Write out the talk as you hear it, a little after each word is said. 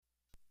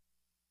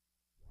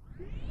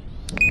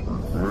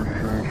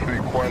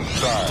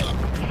start.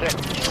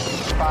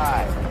 6,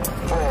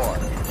 5, 4,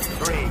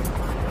 3,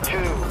 2,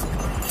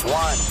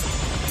 1,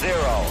 0.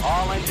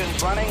 All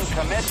engines running.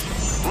 Commit.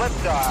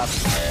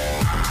 Liftoff.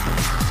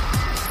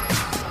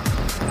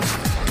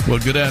 Well,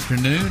 good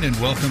afternoon and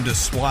welcome to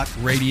SWAT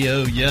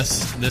Radio.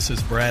 Yes, this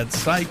is Brad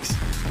Sykes,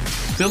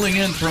 filling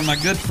in for my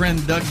good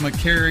friend Doug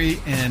McCary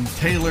and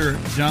Taylor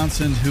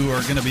Johnson, who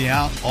are going to be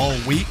out all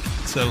week.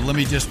 So let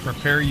me just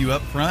prepare you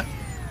up front.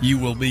 You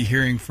will be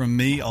hearing from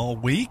me all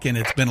week, and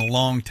it's been a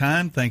long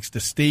time. Thanks to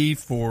Steve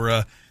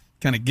for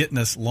kind of getting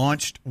us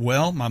launched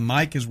well. My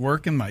mic is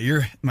working, my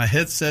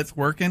headset's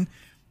working,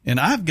 and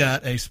I've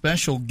got a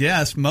special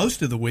guest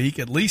most of the week,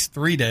 at least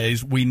 3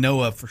 days we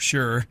know of for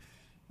sure.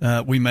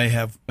 We may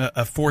have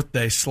a fourth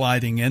day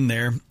sliding in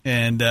there.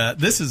 And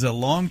this is a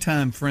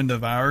longtime friend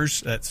of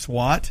ours at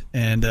SWAT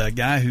and a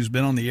guy who's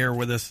been on the air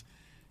with us,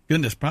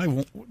 goodness, probably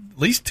at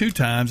least 2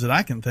 times that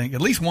I can think,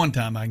 at least 1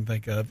 time I can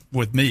think of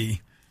with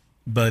me.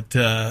 But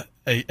a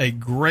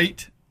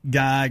great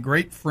guy,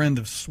 great friend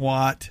of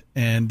SWAT,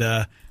 and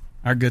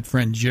our good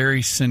friend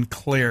Jerry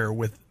Sinclair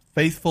with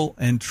Faithful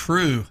and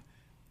True.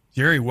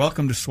 Jerry,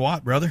 welcome to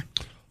SWAT, brother.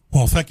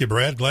 Well, thank you,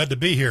 Brad. Glad to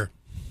be here.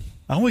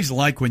 I always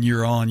like when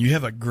you're on. You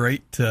have a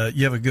great,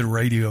 you have a good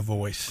radio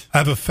voice. I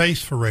have a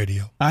face for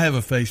radio. I have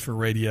a face for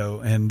radio,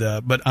 and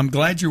but I'm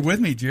glad you're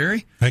with me,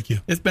 Jerry. Thank you.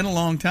 It's been a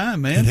long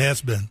time, man. It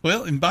has been.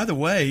 Well, and by the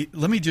way,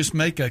 let me just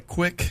make a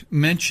quick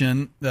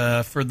mention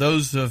for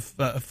those of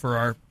for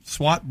our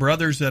SWAT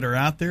brothers that are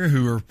out there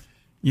who are,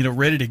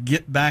 ready to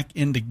get back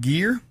into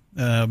gear.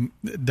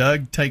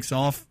 Doug takes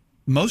off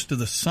most of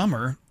the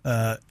summer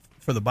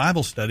for the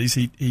Bible studies.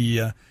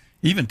 He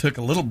even took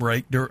a little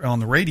break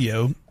on the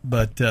radio,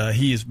 but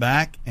he is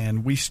back,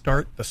 and we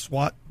start the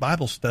SWAT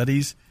Bible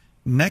studies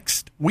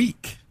next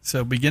week.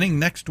 So beginning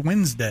next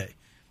Wednesday,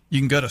 you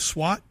can go to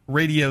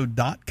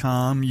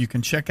SWATradio.com. You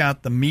can check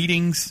out the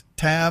meetings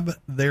tab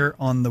there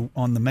on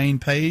the main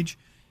page,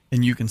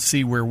 and you can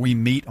see where we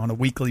meet on a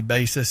weekly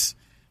basis.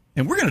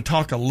 And we're going to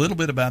talk a little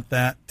bit about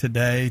that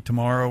today,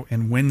 tomorrow,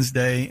 and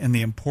Wednesday, and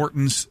the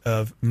importance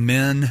of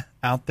men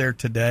out there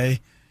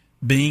today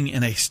being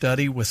in a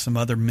study with some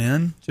other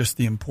men, just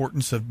the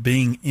importance of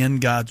being in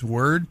God's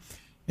Word,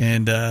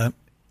 and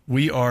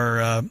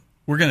we're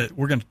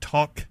gonna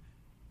talk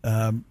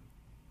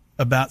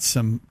about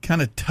some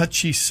kind of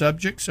touchy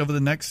subjects over the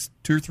next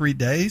 2 or 3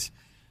 days.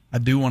 I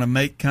do want to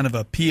make kind of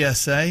a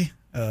PSA,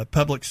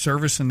 public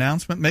service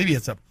announcement. Maybe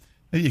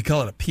you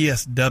call it a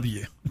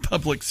PSW,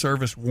 public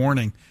service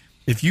warning.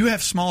 If you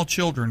have small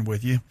children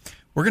with you,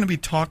 we're going to be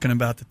talking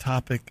about the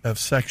topic of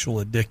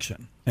sexual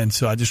addiction, and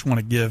so I just want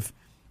to give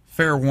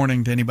fair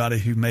warning to anybody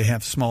who may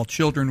have small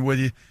children with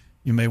you.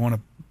 You may want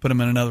to put them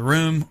in another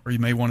room, or you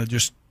may want to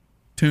just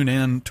tune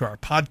in to our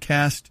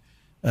podcast.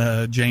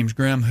 James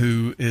Grimm,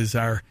 who is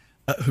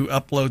who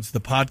uploads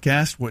the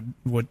podcast,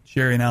 what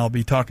Jerry and I will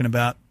be talking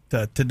about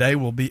today,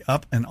 will be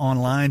up and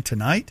online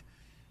tonight,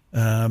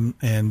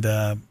 and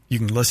you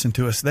can listen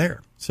to us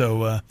there.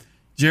 So,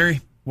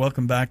 Jerry,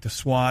 welcome back to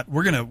SWAT.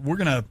 We're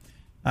gonna.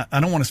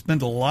 I don't want to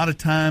spend a lot of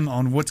time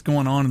on what's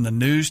going on in the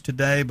news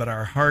today, but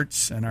our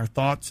hearts and our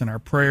thoughts and our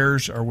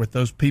prayers are with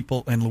those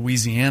people in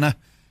Louisiana.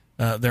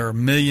 There are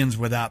millions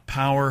without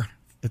power.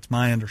 It's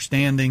my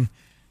understanding.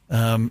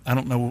 I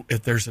don't know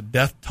if there's a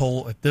death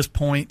toll at this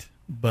point,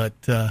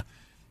 but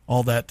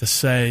all that to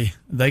say,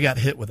 they got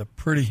hit with a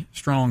pretty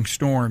strong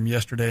storm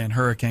yesterday in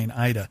Hurricane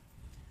Ida.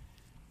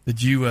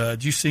 Did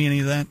you see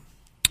any of that?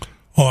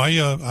 Well,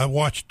 I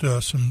watched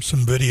some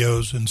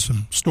videos and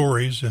some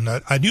stories, and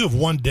I knew of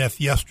one death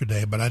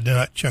yesterday, but I did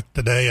not check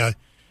today. I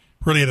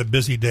really had a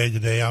busy day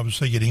today,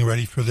 obviously getting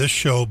ready for this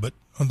show, but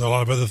a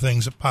lot of other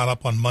things that piled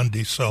up on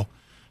Monday, so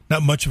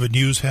not much of a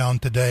news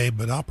hound today,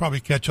 but I'll probably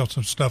catch up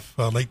some stuff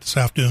late this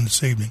afternoon,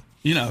 this evening.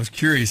 I was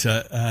curious.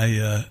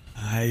 I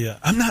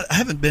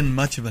haven't been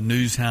much of a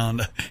news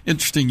hound.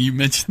 Interesting you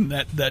mentioned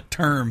that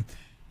term.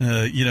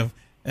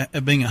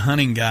 Being a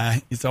hunting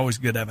guy, it's always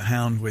good to have a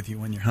hound with you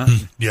when you're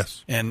hunting.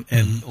 Yes, and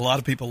a lot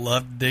of people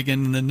love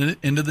digging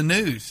into the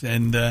news,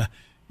 and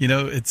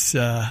it's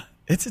a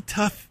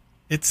tough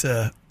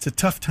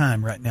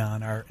time right now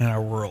in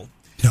our world.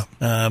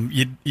 Yeah.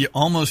 You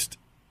almost,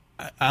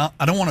 I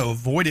don't want to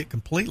avoid it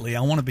completely.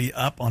 I want to be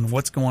up on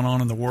what's going on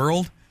in the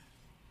world,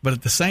 but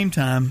at the same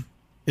time,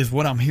 is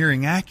what I'm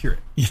hearing accurate?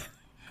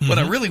 What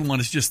I really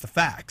want is just the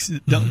facts.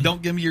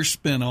 Don't give me your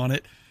spin on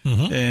it.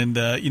 And,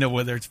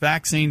 whether it's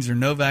vaccines or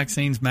no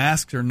vaccines,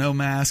 masks or no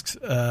masks,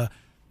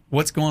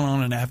 what's going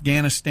on in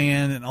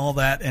Afghanistan and all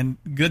that. And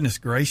goodness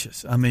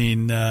gracious, I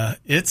mean,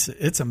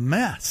 it's a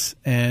mess.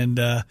 And,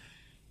 I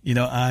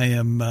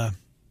don't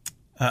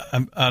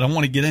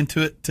want to get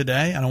into it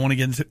today. I don't want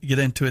to get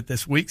into it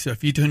this week. So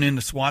if you tune in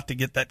to SWAT to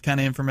get that kind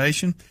of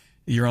information,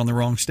 you're on the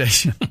wrong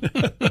station.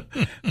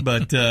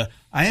 But I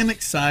am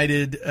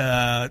excited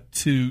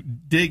to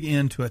dig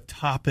into a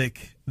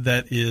topic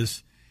that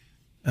is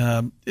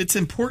it's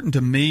important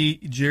to me,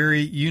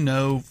 Jerry.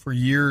 For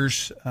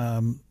years,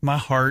 my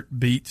heart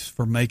beats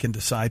for making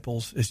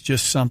disciples. It's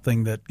just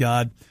something that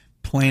God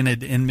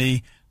planted in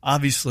me.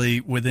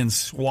 obviously within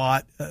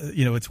SWAT,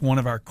 it's one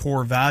of our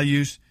core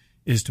values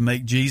is to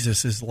make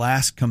Jesus'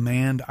 last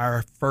command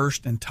our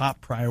first and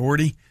top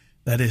priority.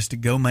 That is to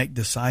go make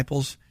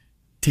disciples,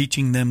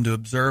 teaching them to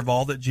observe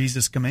all that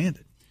Jesus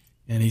commanded.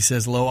 And he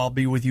says, lo, I'll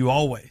be with you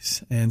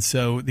always. And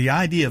so the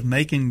idea of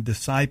making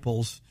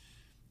disciples,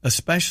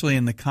 especially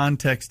in the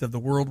context of the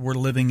world we're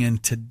living in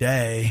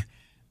today,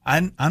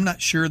 I'm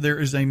not sure there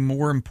is a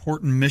more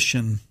important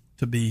mission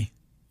to be,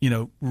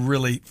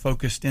 really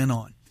focused in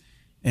on.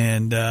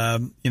 And,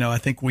 I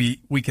think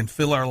we can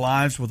fill our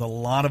lives with a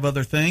lot of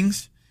other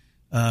things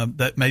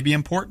that may be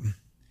important.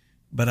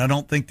 But I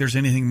don't think there's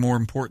anything more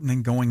important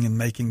than going and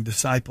making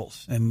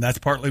disciples. And that's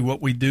partly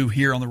what we do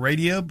here on the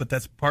radio, but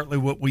that's partly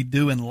what we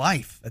do in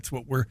life. That's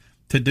what we're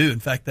to do. In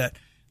fact,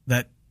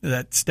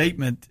 that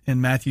statement in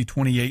Matthew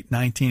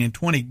 28:19 and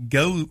 20,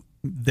 go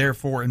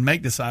therefore and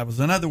make disciples.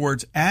 In other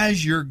words,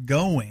 as you're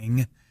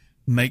going,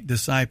 make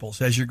disciples.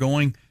 As you're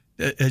going,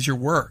 as your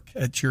work,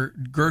 at your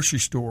grocery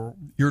store,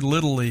 your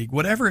little league,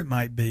 whatever it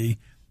might be,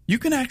 you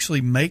can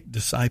actually make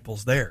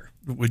disciples there.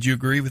 Would you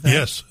agree with that?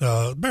 Yes.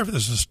 Remember the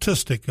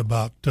statistic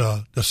about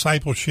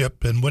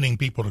discipleship and winning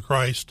people to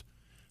Christ.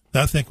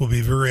 That I think will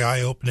be very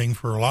eye-opening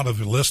for a lot of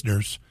the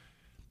listeners.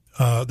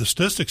 The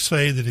statistics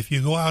say that if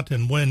you go out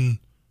and win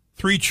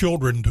 3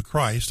 children to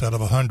Christ out of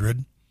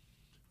 100,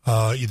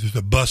 either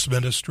the bus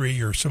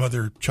ministry or some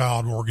other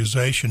child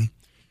organization,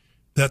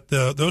 that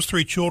those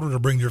 3 children will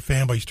bring their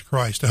families to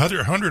Christ.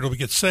 100 will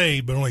get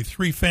saved, but only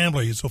 3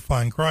 families will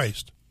find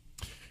Christ.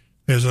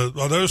 There's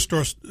other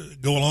stories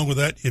go along with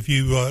that. If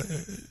you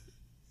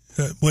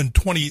win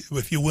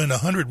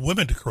 100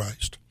 women to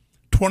Christ,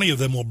 20 of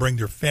them will bring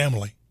their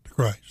family to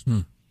Christ.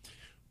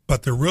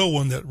 But the real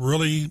one that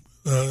really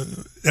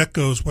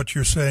echoes what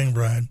you're saying,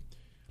 Brian,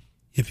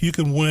 if you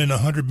can win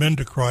 100 men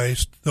to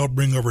Christ, they'll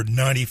bring over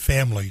 90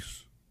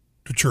 families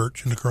to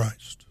church and to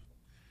Christ.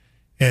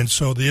 And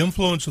so the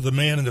influence of the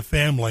man in the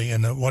family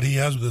and what he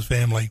has with his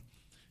family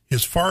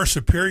is far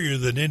superior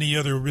than any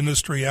other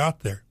ministry out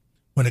there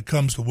when it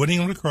comes to winning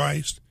them to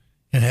Christ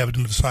and having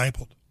them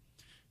discipled.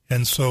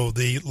 And so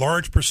the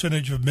large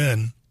percentage of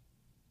men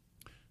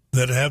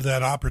that have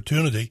that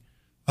opportunity,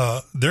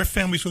 their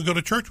families will go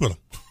to church with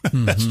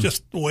them. That's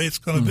just the way it's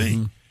going to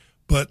be.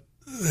 But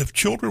if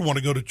children want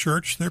to go to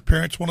church, their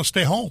parents want to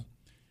stay home.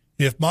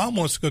 If mom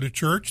wants to go to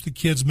church, the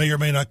kids may or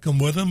may not come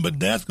with them, but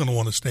dad's going to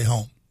want to stay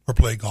home or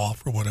play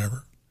golf or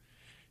whatever.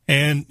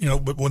 And,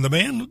 but when the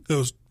man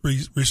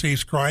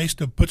receives Christ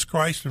and puts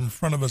Christ in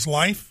front of his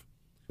life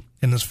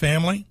and his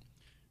family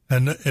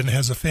and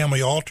has a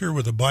family altar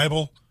with a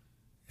Bible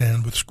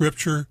and with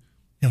scripture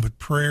and with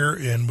prayer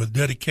and with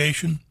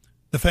dedication,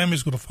 the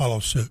family's going to follow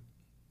suit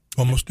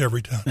almost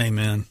every time.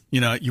 Amen.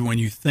 When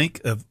you think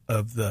of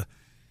the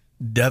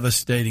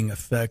devastating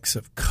effects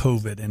of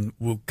COVID, and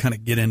we'll kind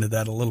of get into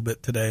that a little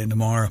bit today and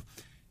tomorrow,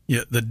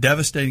 the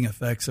devastating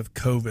effects of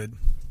COVID,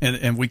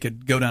 and we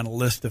could go down a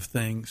list of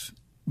things,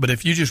 but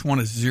if you just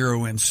want to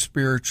zero in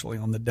spiritually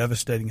on the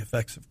devastating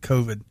effects of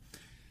COVID,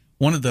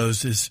 one of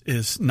those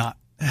is not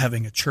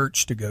having a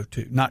church to go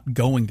to, not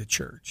going to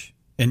church.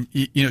 And,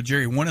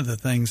 Jerry, one of the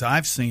things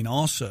I've seen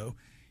also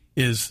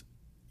is,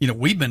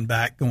 we've been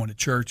back going to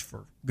church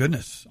for,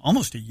 goodness,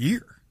 almost a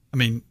year. I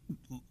mean,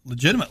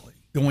 legitimately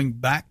going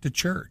back to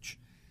church.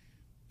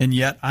 And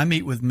yet I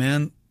meet with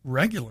men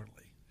regularly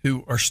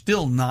who are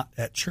still not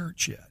at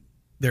church yet.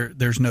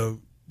 There's no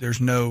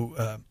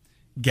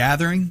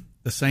gathering.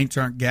 The saints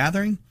aren't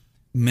gathering.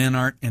 Men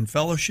aren't in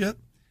fellowship.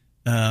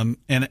 And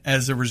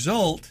as a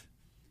result,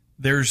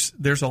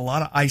 there's a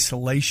lot of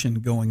isolation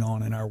going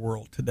on in our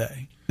world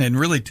today. And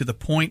really to the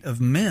point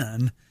of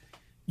men,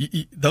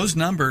 those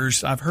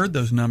numbers, I've heard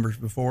those numbers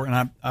before,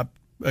 and I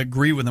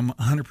agree with them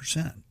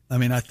 100%. I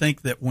mean, I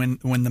think that when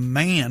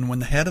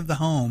the head of the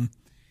home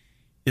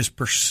is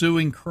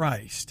pursuing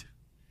Christ,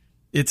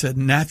 it's a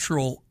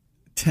natural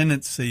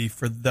tendency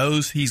for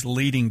those he's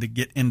leading to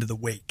get into the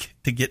wake,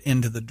 to get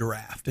into the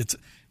draft.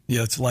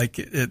 It's like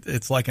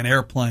an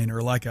airplane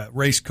or like a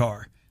race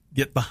car.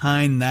 Get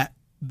behind that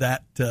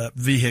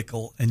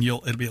vehicle, and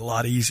it'll be a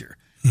lot easier.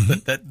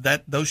 Mm-hmm.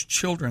 But those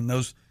children,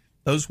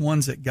 those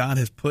ones that God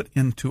has put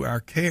into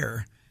our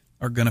care,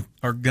 are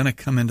gonna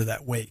come into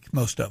that wake.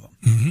 Most of them.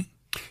 Mm-hmm.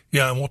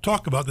 Yeah, and we'll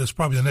talk about this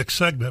probably in the next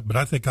segment, but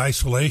I think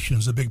isolation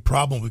is a big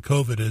problem with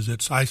COVID.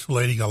 It's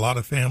isolating a lot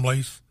of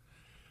families,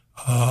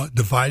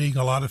 dividing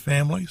a lot of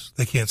families.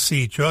 They can't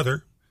see each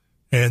other,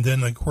 and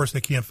then, of course,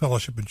 they can't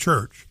fellowship in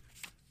church.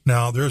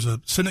 Now, there's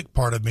a cynic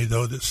part of me,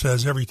 though, that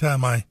says every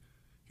time I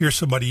hear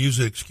somebody use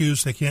the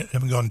excuse they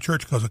haven't gone to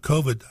church because of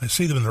COVID, I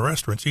see them in the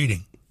restaurants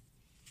eating.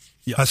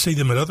 Yeah. I see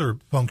them at other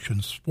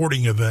functions,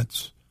 sporting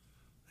events,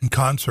 and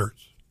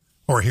concerts,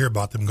 or hear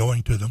about them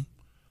going to them.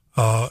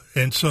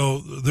 And so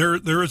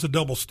there is a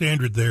double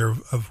standard there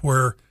of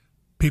where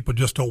people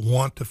just don't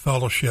want to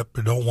fellowship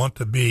or don't want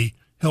to be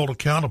held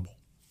accountable.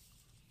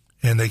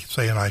 And they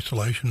stay in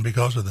isolation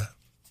because of that.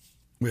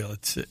 Well,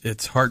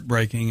 it's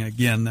heartbreaking.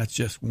 Again, that's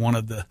just one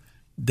of the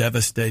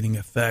devastating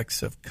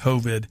effects of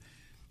COVID.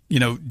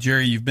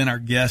 Jerry, you've been our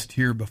guest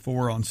here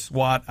before on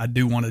SWAT. I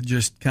do want to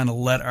just kind of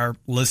let our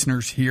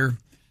listeners hear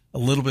a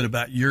little bit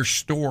about your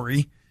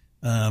story.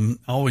 I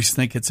always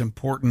think it's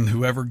important,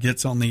 whoever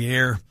gets on the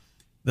air,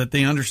 that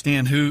they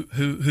understand who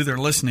they're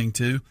listening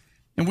to.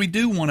 And we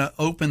do want to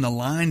open the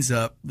lines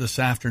up this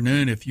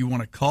afternoon. If you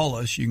want to call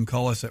us, you can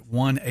call us at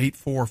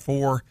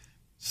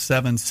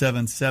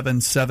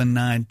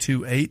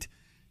 1-844-777-7928.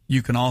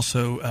 You can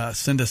also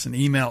send us an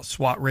email at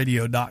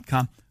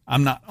swatradio.com.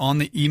 I'm not on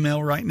the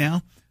email right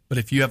now, but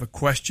if you have a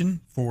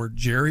question for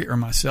Jerry or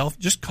myself,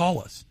 just call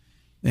us.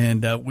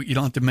 And you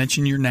don't have to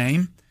mention your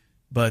name.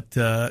 But,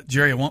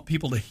 Jerry, I want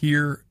people to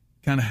hear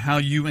kind of how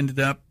you ended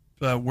up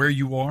where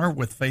you are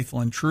with Faithful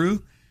and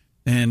True.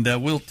 And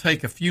we'll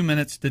take a few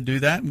minutes to do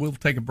that. And we'll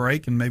take a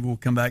break, and maybe we'll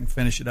come back and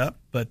finish it up.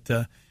 But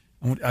I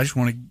just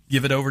want to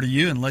give it over to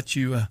you and let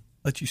you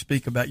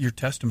speak about your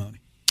testimony.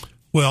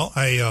 Well,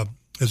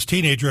 as a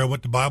teenager, I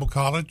went to Bible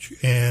college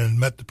and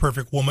met the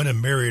perfect woman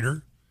and married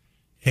her.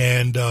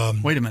 And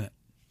wait a minute.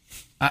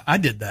 I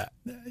did that.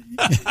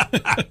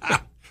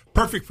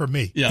 Perfect for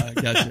me. Yeah, I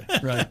got you.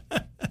 Right.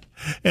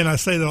 And I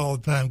say that all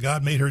the time.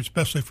 God made her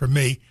especially for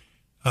me.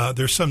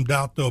 There's some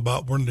doubt, though,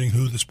 about wondering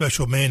who the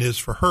special man is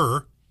for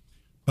her.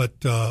 But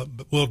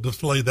we'll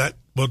defer to that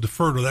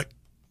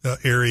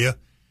area.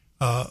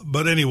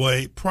 But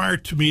anyway, prior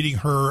to meeting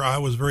her, I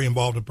was very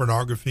involved in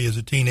pornography as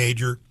a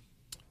teenager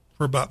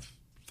for about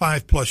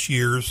 5+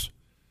 years.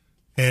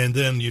 And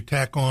then you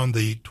tack on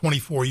the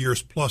 24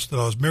 years plus that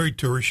I was married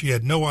to her. She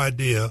had no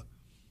idea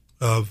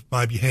of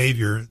my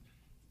behavior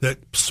that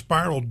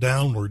spiraled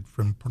downward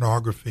from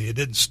pornography. It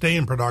didn't stay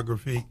in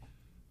pornography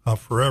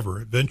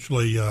forever.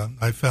 Eventually,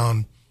 I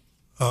found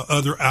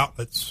other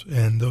outlets,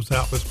 and those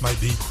outlets might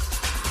be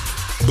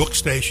book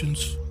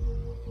stations,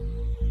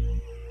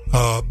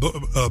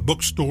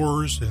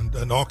 bookstores,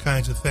 and all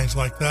kinds of things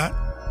like that.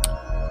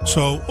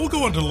 So we'll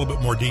go into a little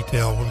bit more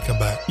detail when we come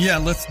back. Yeah,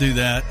 let's do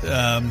that.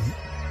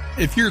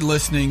 If you're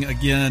listening,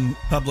 again,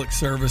 public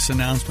service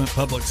announcement,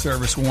 public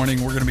service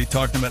warning, we're going to be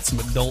talking about some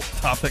adult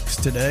topics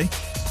today.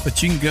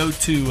 But you can go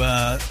to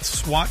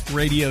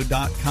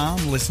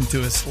swatradio.com, listen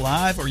to us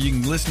live, or you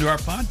can listen to our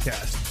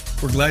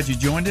podcast. We're glad you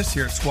joined us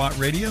here at SWAT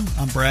Radio.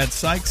 I'm Brad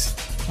Sykes.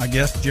 My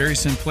guest, Jerry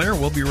Sinclair.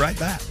 We'll be right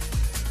back.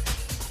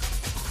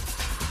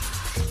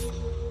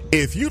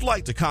 If you'd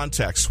like to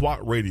contact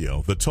SWAT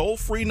Radio, the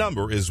toll-free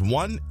number is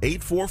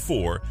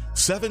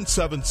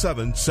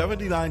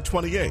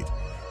 1-844-777-7928.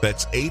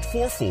 That's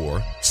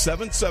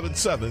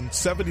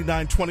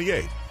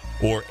 844-777-7928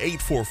 or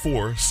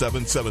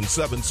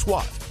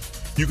 844-777-SWAT.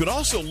 You can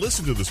also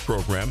listen to this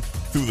program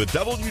through the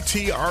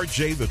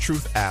WTRJ The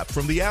Truth app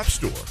from the App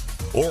Store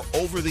or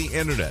over the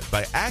internet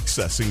by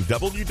accessing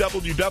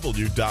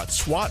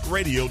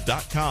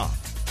www.swatradio.com.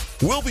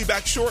 We'll be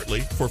back shortly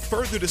for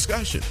further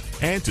discussion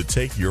and to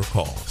take your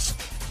calls.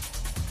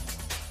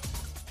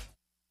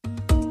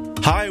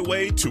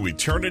 Highway to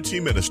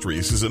Eternity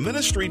Ministries is a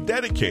ministry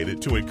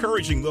dedicated to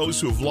encouraging those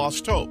who have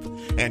lost hope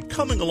and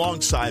coming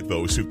alongside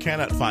those who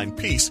cannot find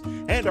peace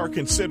and are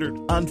considered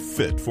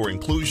unfit for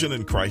inclusion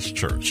in Christ's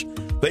church.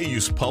 They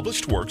use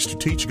published works to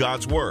teach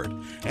God's Word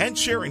and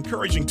share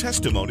encouraging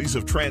testimonies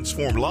of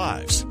transformed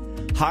lives.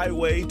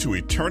 Highway to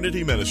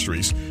Eternity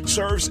Ministries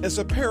serves as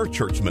a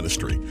parachurch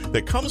ministry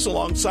that comes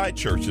alongside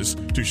churches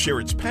to share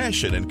its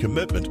passion and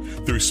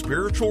commitment through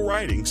spiritual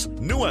writings,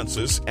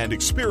 nuances, and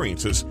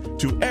experiences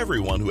to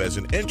everyone who has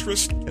an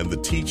interest in the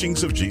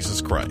teachings of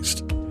Jesus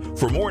Christ.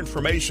 For more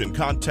information,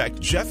 contact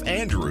Jeff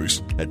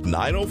Andrews at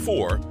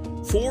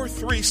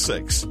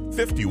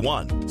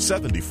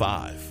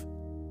 904-436-5175.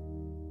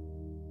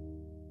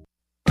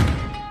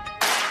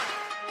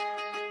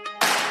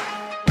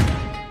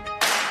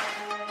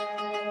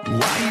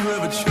 Why you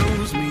ever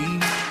chose me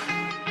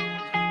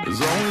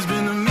has always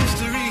been a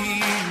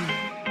mystery.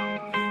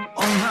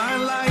 All my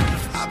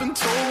life I've been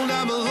told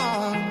I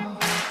belong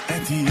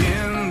at the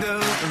end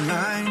of the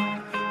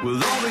line.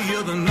 With all the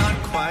other not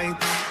quite,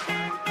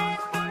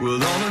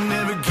 with all the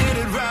never get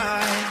it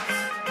right.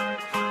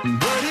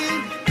 But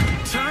it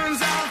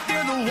turns out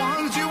they're the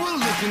ones you were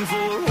looking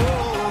for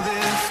all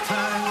this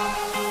time.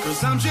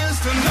 'Cause I'm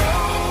just a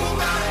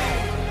nobody.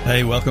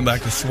 Hey, welcome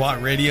back to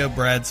SWAT Radio.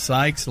 Brad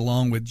Sykes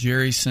along with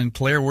Jerry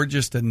Sinclair. We're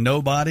just a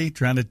nobody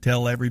trying to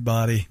tell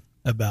everybody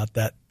about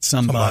that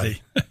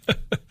somebody.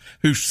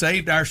 Who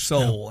saved our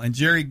soul. Yeah. And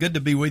Jerry, good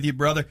to be with you,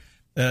 brother.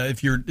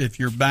 If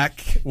you're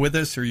back with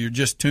us or you're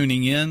just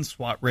tuning in,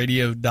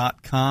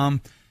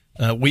 swatradio.com.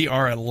 We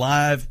are a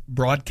live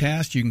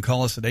broadcast. You can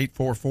call us at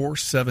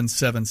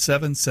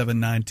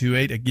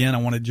 844-777-7928. Again, I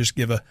want to just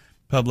give a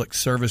public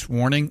service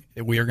warning.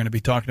 We are going to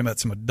be talking about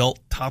some adult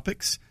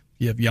topics.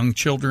 You have young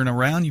children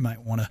around, you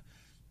might want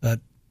to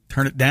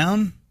turn it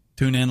down,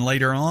 tune in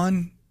later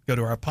on, go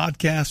to our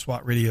podcast,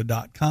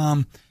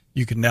 swatradio.com.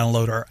 You can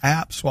download our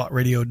app,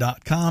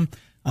 swatradio.com.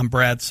 I'm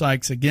Brad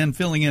Sykes, again,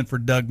 filling in for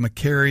Doug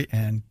McCary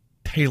and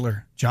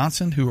Taylor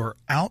Johnson, who are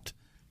out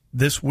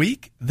this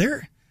week.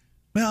 I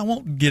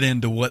won't get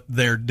into what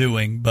they're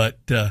doing, but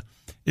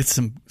it's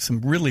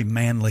some really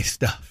manly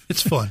stuff.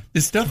 It's fun.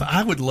 It's stuff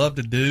I would love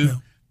to do. Yeah.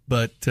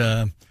 but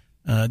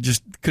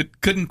just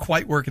couldn't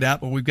quite work it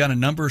out. But we've got a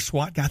number of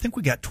SWAT guys. I think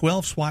we got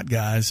 12 SWAT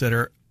guys that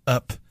are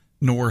up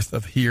north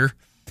of here,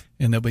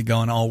 and they'll be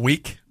gone all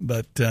week.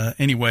 But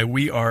anyway,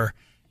 we are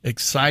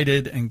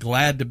excited and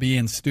glad to be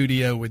in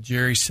studio with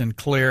Jerry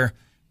Sinclair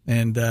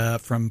and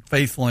from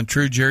Faithful and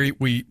True. Jerry,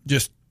 we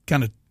just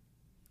kind of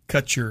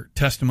cut your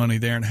testimony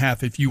there in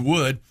half. If you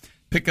would,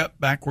 pick up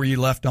back where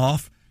you left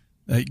off.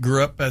 You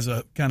grew up as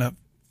a kind of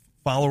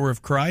follower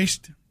of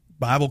Christ,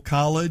 Bible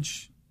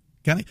college.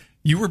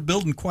 You were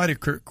building quite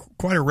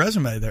a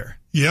resume there.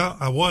 Yeah,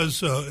 I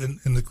was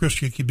in the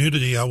Christian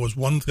community. I was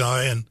one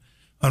guy, and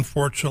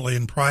unfortunately,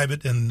 in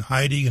private and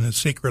hiding and in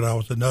secret, I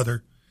was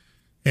another.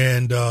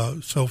 And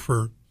so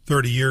for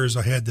 30 years,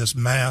 I had this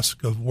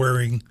mask of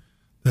wearing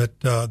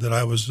that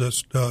I was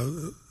just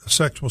a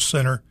sexual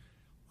sinner.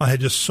 I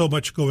had just so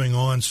much going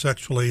on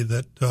sexually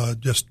that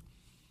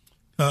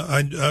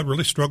I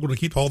really struggled to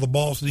keep all the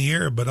balls in the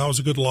air. But I was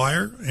a good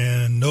liar,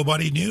 and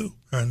nobody knew.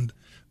 And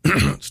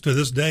to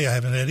this day, I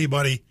haven't had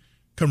anybody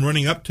come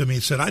running up to me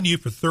and said, "I knew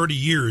for 30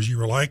 years you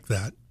were like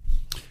that."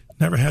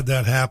 Never had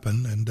that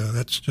happen, and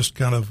that's just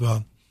kind of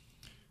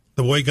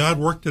the way God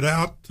worked it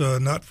out.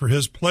 Not for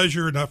His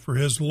pleasure, not for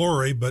His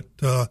glory, but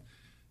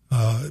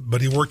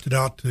He worked it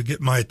out to get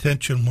my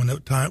attention when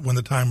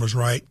the time was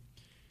right.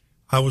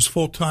 I was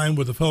full time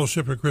with the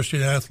Fellowship of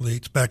Christian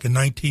Athletes back in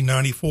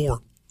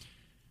 1994.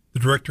 The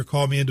director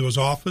called me into his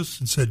office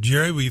and said,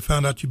 "Jerry, well, you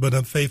found out you've been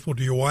unfaithful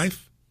to your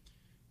wife.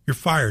 You're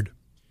fired."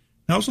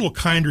 Now, I was a little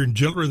kinder and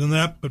gentler than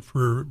that, but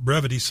for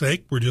brevity's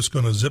sake, we're just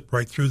going to zip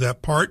right through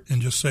that part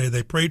and just say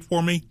they prayed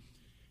for me.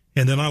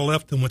 And then I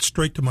left and went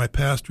straight to my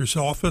pastor's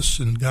office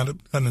and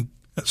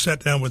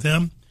sat down with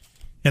him.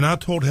 And I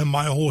told him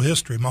my whole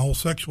history, my whole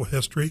sexual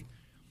history,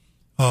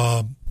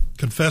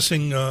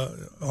 confessing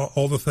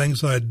all the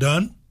things I had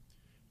done.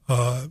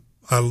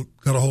 I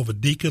got a hold of a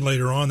deacon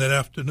later on that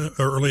afternoon,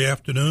 early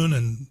afternoon,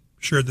 and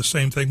shared the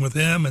same thing with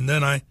him. And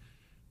then I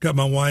got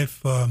my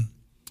wife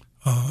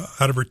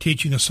out of her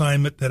teaching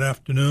assignment that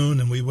afternoon,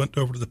 and we went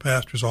over to the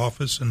pastor's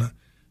office, and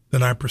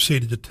then I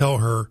proceeded to tell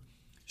her.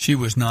 She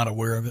was not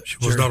aware of it. She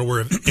was not aware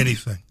of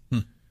anything.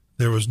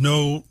 There was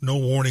no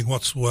warning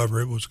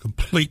whatsoever. It was a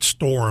complete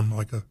storm,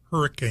 like a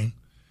hurricane,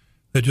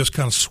 that just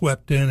kind of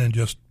swept in and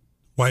just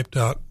wiped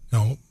out,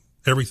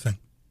 everything.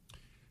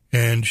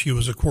 And she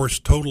was, of course,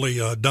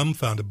 totally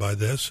dumbfounded by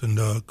this and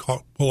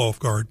caught full off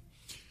guard.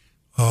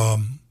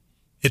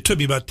 It took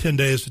me about 10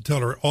 days to tell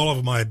her all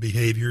of my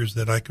behaviors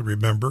that I could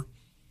remember.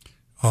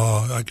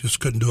 I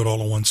just couldn't do it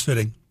all in one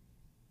sitting.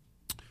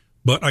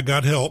 But I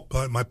got help.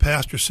 My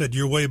pastor said,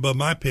 "You're way above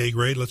my pay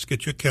grade. Let's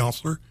get you a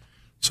counselor."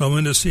 So I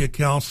went to see a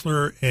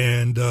counselor,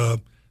 and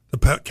the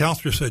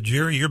counselor said,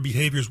 "Jerry, your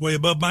behavior is way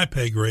above my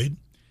pay grade.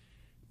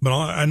 But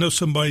I know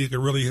somebody that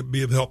could really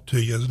be of help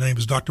to you." His name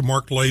is Dr.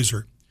 Mark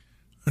Laser.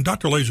 And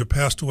Dr. Laser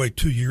passed away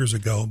 2 years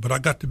ago, but I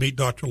got to meet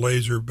Dr.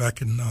 Laser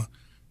back in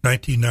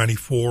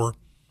 1994.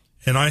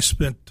 And I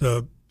spent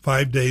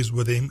 5 days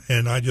with him,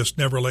 and I just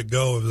never let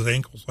go of his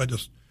ankles.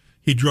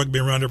 He drugged me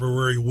around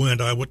everywhere he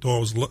went. I went to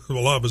a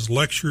lot of his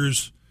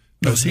lectures.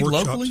 Was he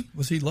locally?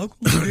 Was he local?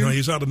 No,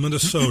 he's out of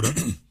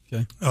Minnesota.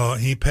 Okay.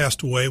 He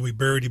passed away. We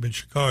buried him in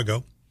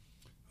Chicago.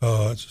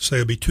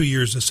 It'll be 2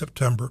 years this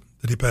September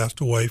that he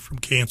passed away from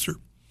cancer.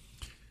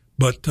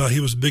 But he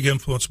was a big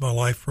influence in my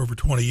life for over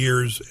 20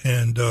 years,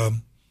 and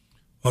I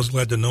was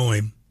glad to know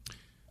him.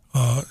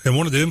 And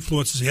one of the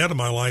influences he had in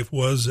my life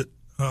was that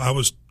I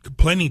was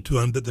complaining to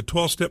him that the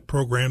 12-step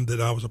program that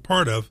I was a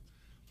part of,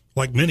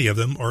 like many of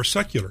them, are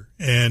secular,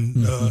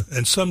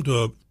 and some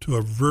to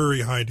a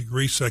very high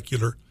degree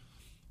secular,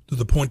 to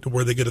the point to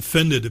where they get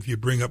offended if you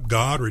bring up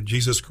God or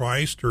Jesus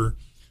Christ or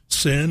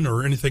sin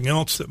or anything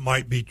else that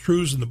might be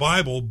truths in the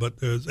Bible, but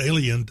is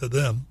alien to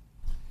them.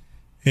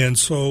 And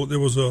so there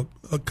was a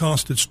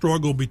constant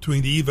struggle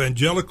between the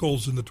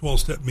evangelicals in the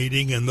 12-step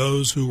meeting and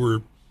those who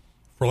were,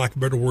 for lack of a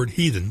better word,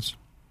 heathens.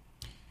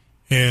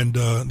 And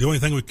the only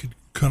thing we could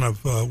kind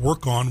of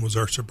work on was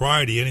our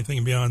sobriety.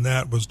 Anything beyond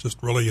that was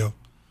just really a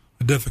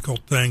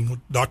difficult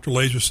thing. Dr.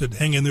 Laser said,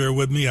 "Hang in there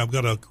with me. I've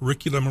got a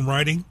curriculum I'm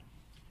writing,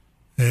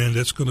 and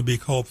it's going to be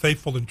called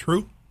Faithful and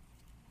True.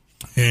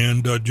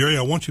 And Jerry,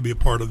 I want you to be a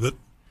part of it."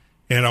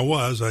 And I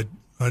was. I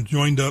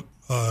joined up,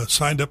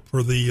 signed up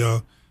for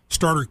the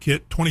starter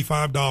kit,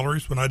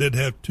 $25, when I did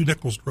have 2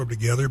 nickels to rub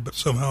together, but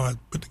somehow I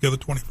put together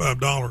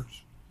 $25.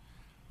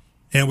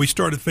 And we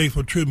started Faithful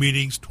and True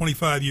meetings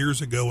 25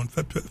 years ago in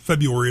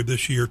February of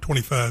this year,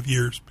 25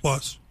 years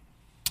plus.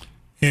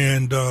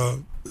 And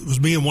it was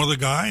me and one other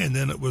guy, and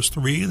then it was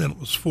 3, and then it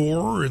was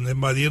 4, and then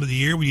by the end of the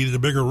year we needed a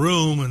bigger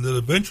room, and then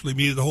eventually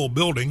we needed the whole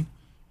building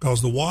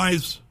because the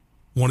wives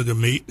wanted to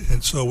meet,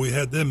 and so we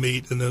had them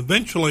meet, and then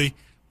eventually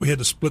we had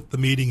to split the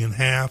meeting in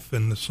half,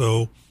 and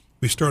so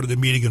we started a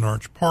meeting in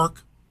Orange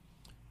Park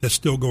that's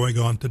still going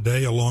on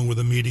today, along with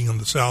a meeting on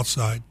the south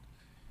side.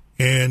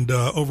 And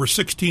over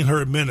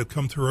 1,600 men have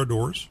come through our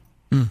doors.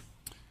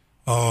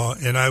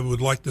 And I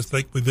would like to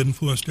think we've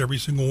influenced every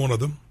single one of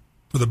them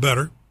for the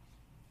better.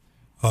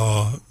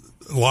 A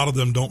lot of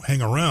them don't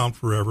hang around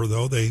forever,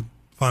 though. They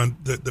find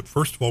that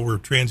first of all, we're a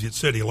transient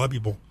city. A lot of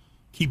people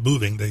keep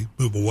moving. They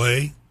move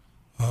away.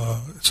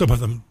 Some of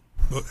them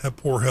have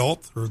poor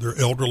health, or they're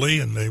elderly,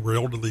 and they were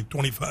elderly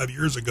 25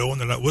 years ago,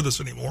 and they're not with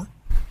us anymore.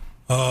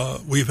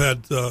 We've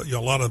had a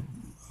lot of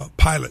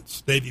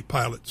pilots, Navy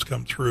pilots,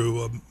 come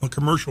through,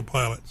 commercial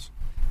pilots,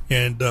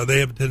 and they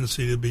have a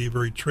tendency to be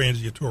very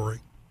transitory.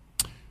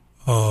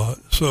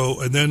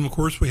 And then, of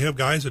course, we have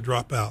guys that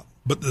drop out.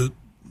 But the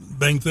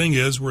main thing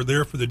is we're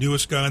there for the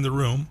newest guy in the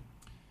room,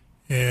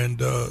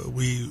 and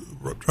we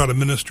try to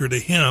minister to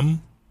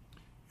him,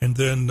 and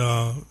then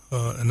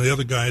and the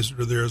other guys that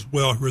are there as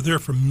well, who are there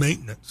for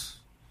maintenance.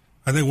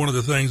 I think one of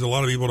the things a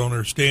lot of people don't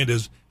understand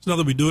is it's not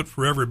that we do it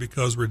forever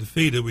because we're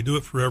defeated. We do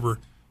it forever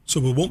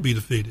so we won't be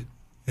defeated.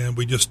 And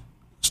we just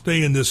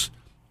stay in this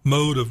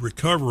mode of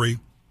recovery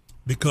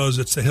because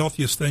it's the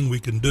healthiest thing we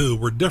can do.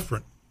 We're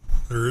different.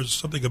 There is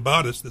something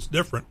about us that's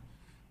different.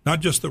 Not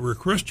just that we're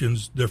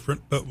Christians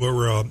different, but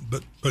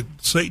but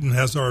Satan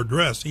has our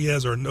address. He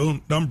has our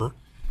number.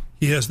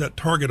 He has that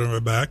target on our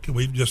back, and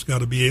we've just got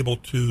to be able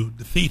to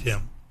defeat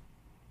him.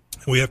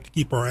 And we have to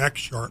keep our act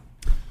sharp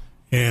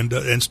and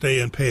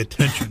stay and pay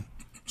attention.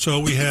 So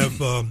we had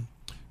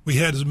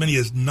as many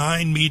as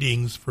 9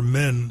 meetings for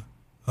men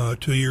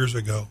 2 years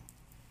ago,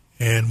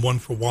 and 1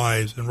 for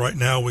wives. And right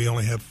now we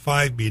only have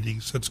 5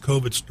 meetings since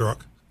COVID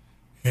struck.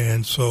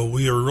 And so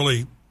we are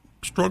really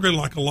struggling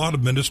like a lot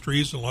of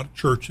ministries, a lot of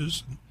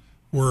churches,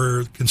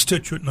 where the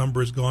constituent number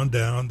has gone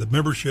down. The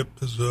membership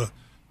has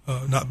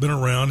not been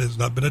around, has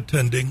not been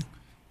attending.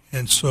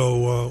 And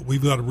so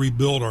we've got to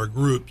rebuild our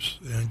groups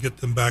and get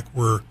them back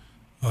where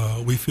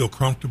we feel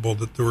comfortable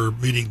that they're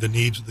meeting the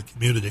needs of the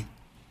community.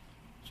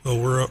 So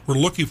we're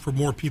looking for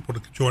more people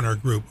to join our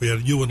group. We had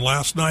a new one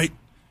last night.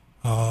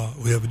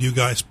 We have a new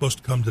guy supposed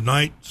to come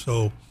tonight.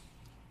 So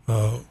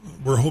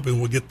we're hoping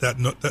we'll get that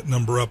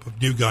number up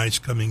of new guys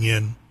coming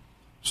in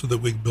so that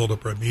we can build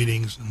up our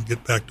meetings and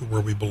get back to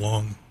where we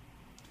belong.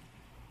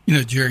 You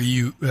know, Jerry,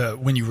 you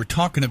when you were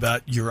talking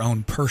about your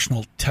own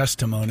personal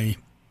testimony,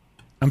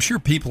 I'm sure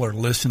people are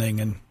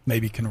listening and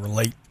maybe can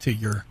relate to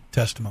your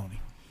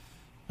testimony.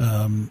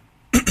 Having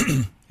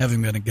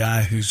been a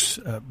guy who's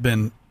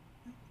been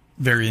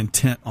very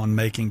intent on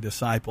making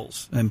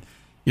disciples, and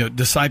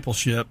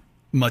discipleship,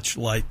 much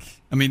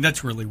like,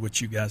 that's really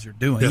what you guys are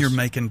doing. Yes. You're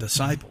making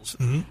disciples.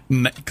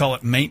 Mm-hmm. Call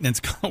it maintenance,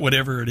 call it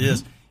whatever it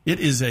is. Mm-hmm. It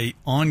is a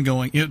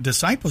ongoing.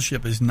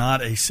 Discipleship is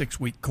not a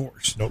 6-week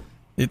course. Nope.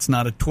 It's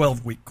not a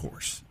 12-week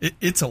course.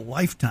 It's a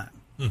lifetime,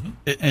 mm-hmm.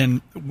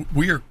 And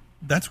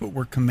that's what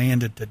we're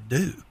commanded to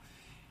do.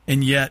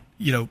 And yet,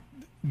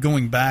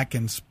 going back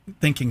and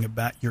thinking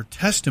about your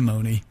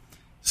testimony,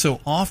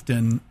 so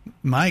often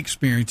my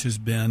experience has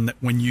been that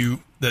when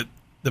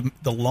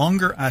the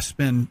longer I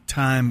spend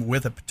time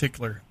with a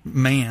particular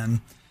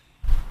man,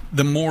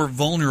 the more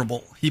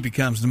vulnerable he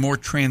becomes, the more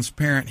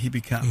transparent he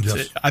becomes.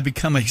 Yes. I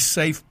become a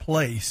safe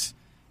place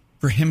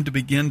for him to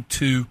begin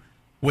to,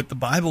 what the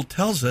Bible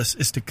tells us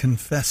is to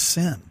confess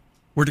sin.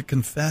 We're to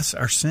confess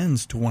our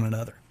sins to one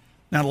another.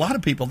 Now, a lot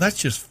of people, that's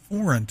just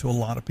foreign to a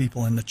lot of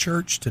people in the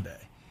church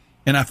today.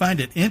 And I find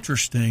it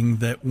interesting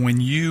that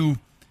when you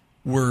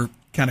were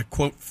kind of,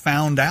 quote,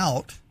 found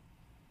out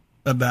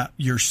about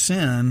your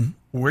sin,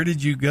 where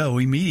did you go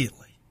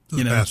immediately?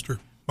 The pastor,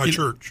 my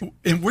church.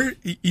 And where,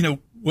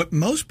 what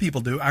most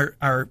people do,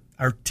 our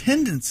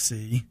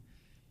tendency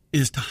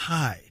is to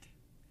hide.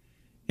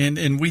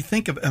 And we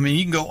think of,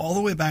 you can go all the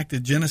way back to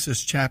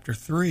Genesis chapter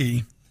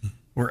 3,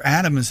 where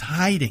Adam is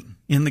hiding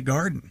in the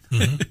garden.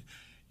 Mm-hmm.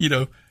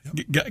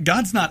 Yep.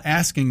 God's not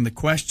asking the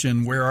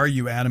question, where are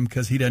you, Adam?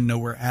 Because he doesn't know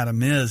where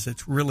Adam is.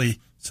 It's really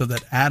so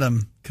that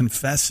Adam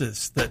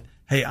confesses that,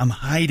 hey, I'm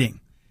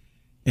hiding.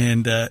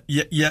 And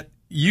yet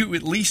you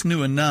at least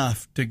knew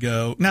enough to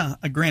go. Now,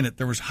 granted,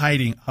 there was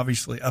hiding,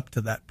 obviously, up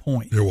to that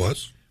point. There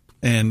was.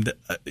 And,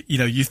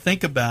 you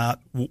think about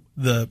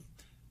the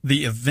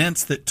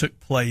events that took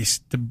place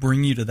to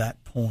bring you to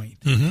that point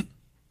mm-hmm.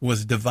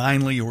 was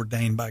divinely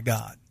ordained by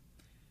God.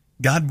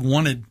 God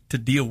wanted to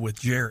deal with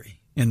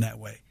Jerry in that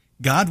way.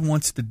 God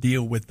wants to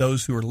deal with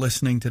those who are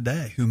listening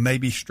today who may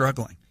be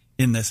struggling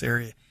in this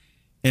area.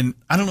 And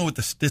I don't know what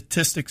the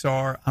statistics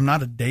are. I'm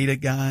not a data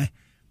guy,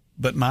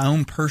 but my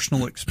own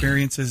personal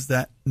experience is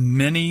that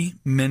many,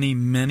 many,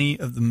 many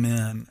of the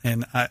men,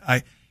 and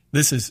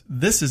this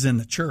is in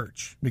the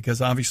church, because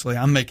obviously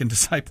I'm making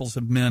disciples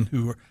of men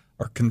who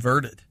are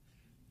converted,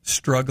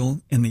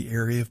 struggle in the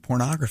area of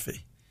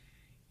pornography.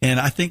 And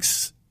I think,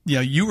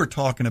 you were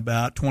talking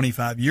about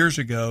 25 years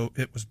ago,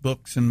 it was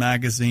books and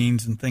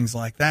magazines and things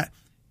like that.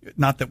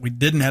 Not that we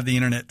didn't have the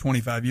internet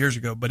 25 years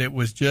ago, but it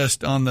was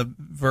just on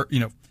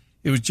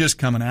it was just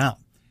coming out.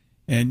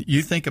 And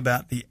you think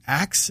about the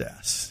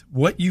access,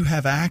 what you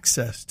have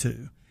access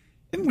to.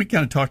 And we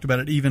kind of talked about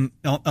it even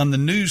on the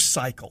news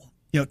cycle.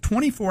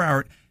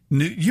 24-hour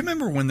news. You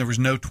remember when there was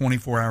no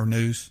 24-hour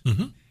news?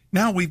 Mm-hmm.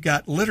 Now we've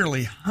got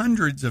literally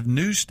hundreds of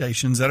news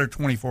stations that are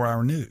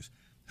 24-hour news.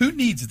 Who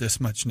needs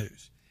this much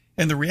news?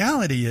 And the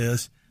reality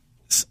is,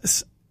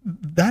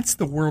 that's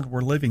the world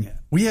we're living in.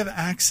 We have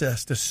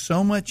access to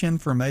so much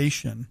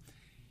information.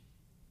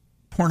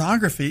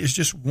 pornography is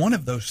just one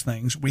of those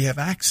things we have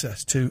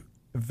access to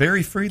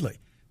very freely,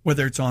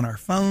 whether it's on our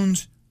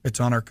phones,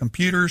 it's on our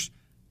computers.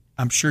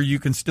 I'm sure you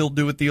can still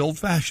do it the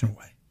old-fashioned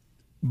way,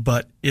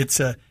 but it's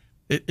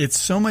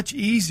so much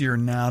easier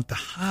now to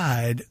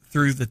hide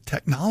through the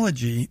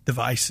technology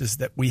devices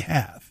that we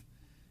have.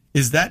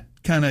 Is that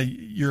kind of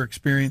your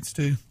experience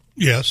too?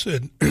 Yes,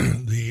 and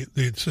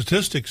the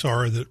statistics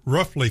are that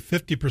roughly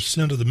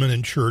 50% of the men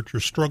in church are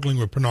struggling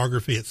with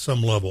pornography at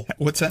some level.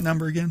 What's that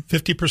number again?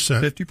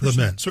 50% of the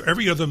men. So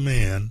every other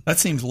man. That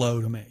seems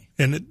low to me.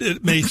 And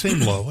it may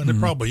seem low, and it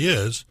probably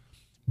is,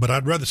 but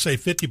I'd rather say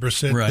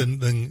 50%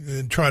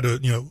 than try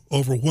to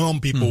overwhelm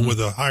people with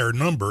a higher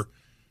number,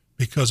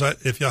 because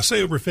if I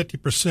say over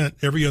 50%,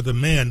 every other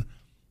man,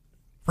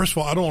 first of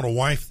all, I don't want a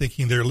wife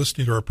thinking they're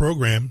listening to our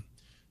program,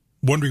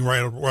 wondering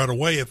right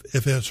away if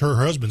it's her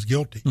husband's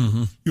guilty.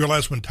 You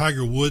realize when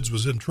Tiger Woods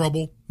was in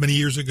trouble many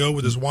years ago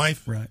with his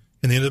wife, and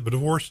they ended up a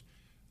divorce,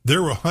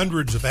 there were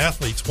hundreds of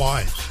athletes'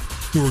 wives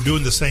who were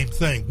doing the same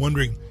thing,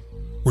 wondering,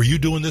 were you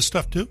doing this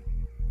stuff too?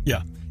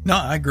 Yeah. No,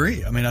 I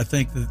agree. I mean, I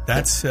think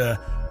that's a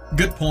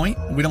good point.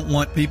 We don't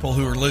want people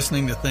who are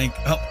listening to think,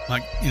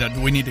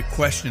 do we need to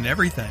question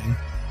everything?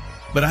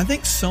 But I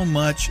think so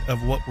much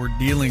of what we're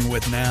dealing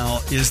with now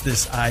is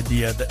this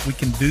idea that we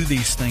can do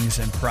these things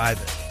in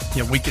private.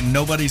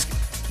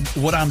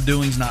 What I'm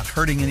doing is not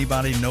hurting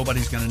anybody.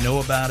 Nobody's going to know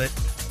about it.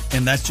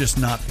 And that's just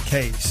not the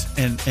case.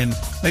 And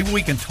maybe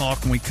we can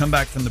talk when we come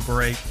back from the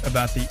break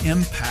about the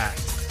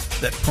impact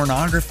that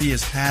pornography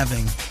is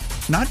having,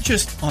 not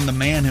just on the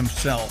man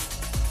himself,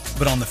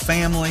 but on the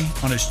family,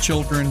 on his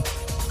children,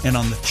 and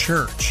on the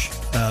church,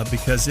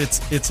 because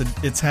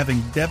it's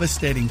having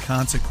devastating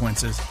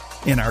consequences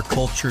in our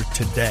culture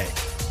today.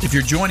 If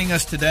you're joining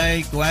us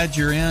today, glad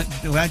you're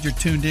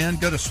tuned in.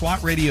 Go to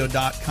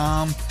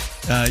swatradio.com.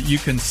 You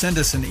can send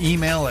us an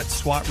email at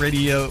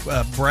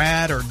swatradio,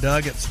 Brad or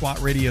Doug at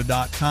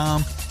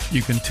swatradio.com.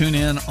 You can tune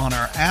in on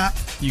our app.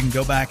 You can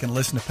go back and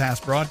listen to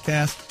past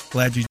broadcasts.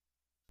 Glad you.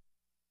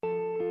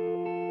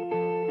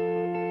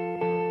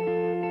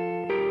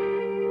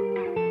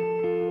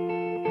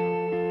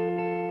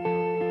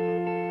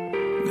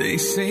 They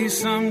say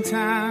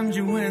sometimes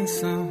you win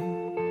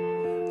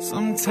some,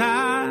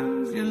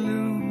 sometimes you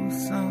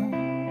lose some.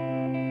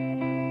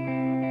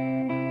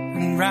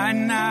 And right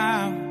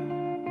now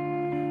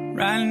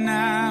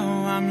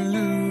I'm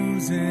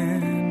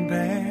losing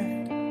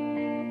bad.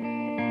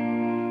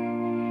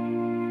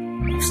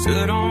 I've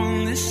stood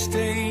on this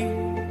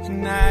stage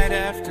night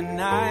after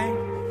night.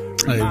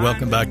 Hey,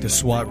 welcome back to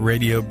SWAT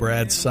Radio.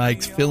 Brad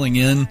Sykes filling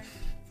in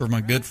for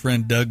my good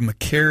friend Doug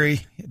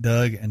McCary.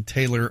 Doug and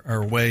Taylor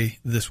are away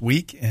this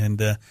week,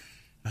 and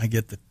I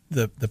get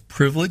the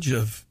privilege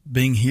of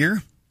being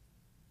here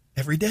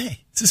every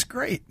day. This is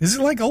great. This is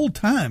like old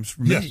times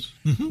for me. Yes.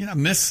 Mm-hmm. I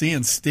miss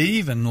seeing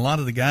Steve and a lot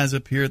of the guys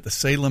up here at the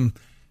Salem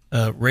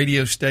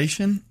radio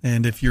station.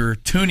 And if you're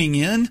tuning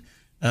in,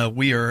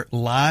 we are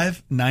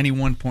live,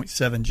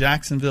 91.7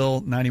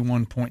 Jacksonville,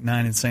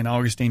 91.9 in St.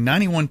 Augustine,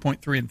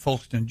 91.3 in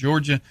Folkston,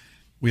 Georgia.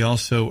 We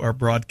also are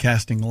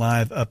broadcasting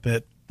live up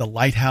at the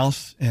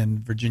Lighthouse in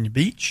Virginia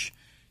Beach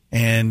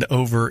and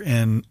over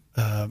in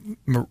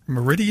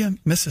Meridian,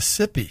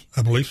 Mississippi.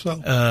 I believe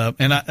so.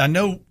 And I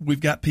know we've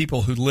got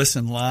people who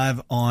listen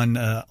live on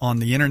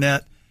the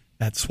internet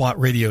at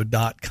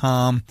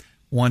swatradio.com.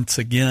 Once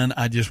again,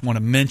 I just want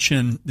to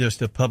mention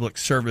just a public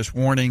service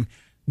warning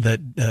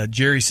that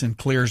Jerry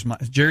Sinclair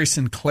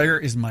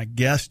is my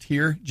guest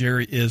here.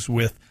 Jerry is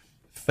with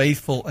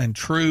Faithful and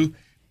True,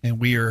 and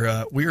we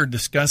are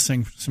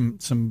discussing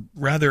some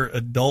rather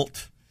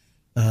adult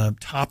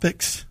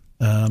topics.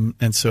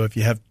 And so if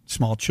you have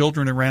small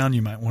children around,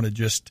 you might want to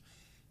just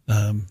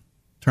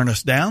turn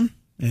us down,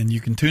 and you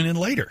can tune in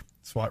later,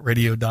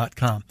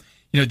 swatradio.com.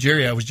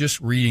 Jerry, I was just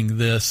reading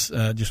this.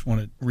 Just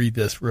want to read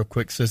this real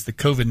quick. It says the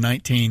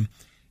COVID-19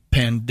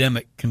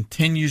 pandemic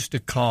continues to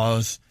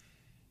cause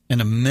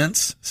an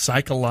immense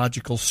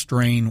psychological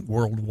strain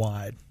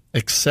worldwide.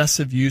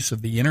 Excessive use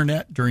of the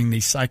internet during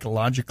these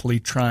psychologically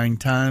trying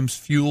times,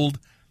 fueled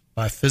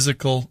by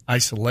physical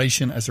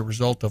isolation as a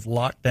result of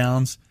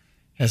lockdowns,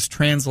 has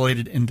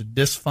translated into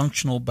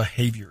dysfunctional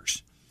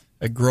behaviors.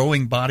 A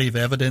growing body of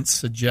evidence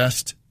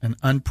suggests an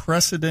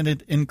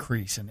unprecedented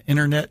increase in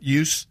internet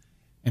use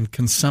and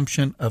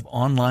consumption of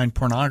online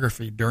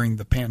pornography during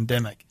the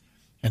pandemic,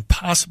 and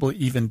possibly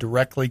even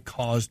directly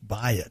caused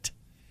by it.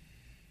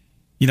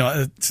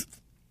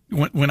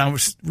 When I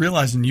was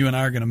realizing you and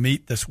I are going to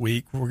meet this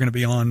week, we're going to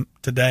be on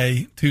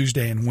today,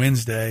 Tuesday, and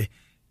Wednesday.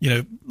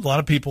 A lot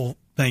of people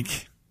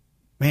think,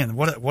 man,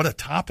 what a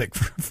topic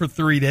for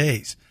 3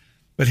 days.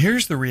 But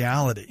here's the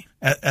reality.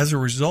 As a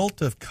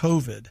result of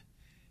COVID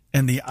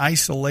and the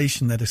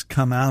isolation that has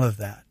come out of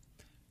that,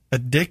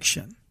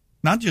 addiction,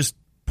 not just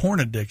porn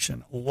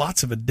addiction,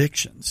 lots of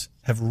addictions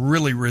have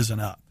really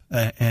risen up,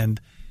 and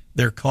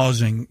they're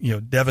causing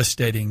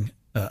devastating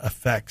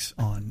effects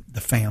on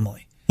the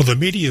family. Well, the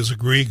media is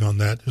agreeing on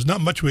that. There's not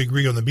much we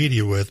agree on the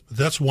media with, but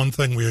that's one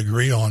thing we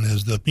agree on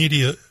is the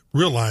media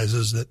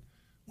realizes that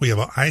we have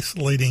an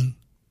isolating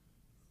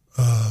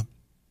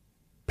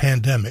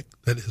pandemic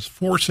that is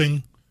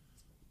forcing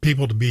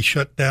people to be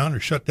shut down or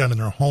shut down in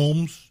their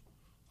homes,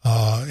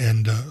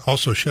 and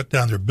also shut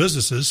down their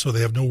businesses so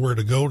they have nowhere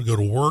to go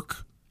to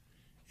work.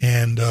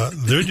 And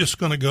they're just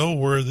going to go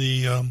where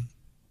the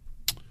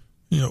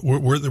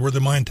where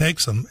the mind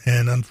takes them.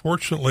 And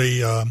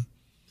unfortunately,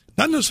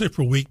 not necessarily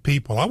for weak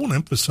people. I want to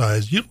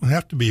emphasize you don't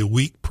have to be a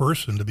weak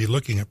person to be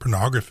looking at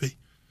pornography.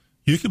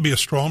 You can be a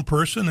strong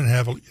person and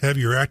have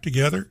your act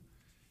together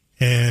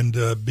and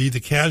be the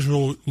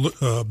casual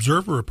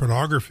observer of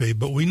pornography.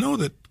 But we know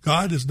that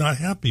God is not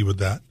happy with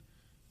that,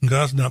 and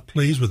God's not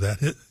pleased with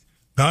that.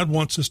 God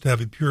wants us to have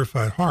a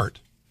purified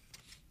heart.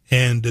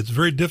 And it's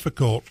very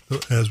difficult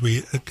as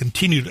we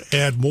continue to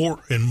add more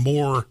and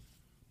more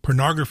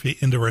pornography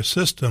into our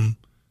system,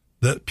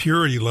 that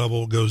purity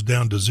level goes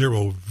down to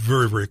zero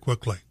very, very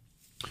quickly.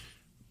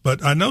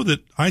 But I know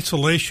that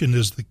isolation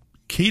is the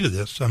key to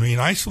this. I mean,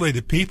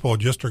 isolated people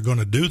just are going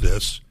to do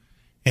this.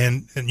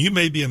 And you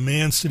may be a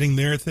man sitting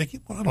there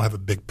thinking, well, I don't have a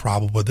big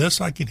problem with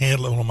this. I can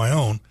handle it on my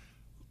own.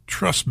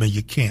 Trust me,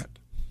 you can't.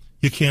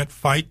 You can't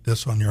fight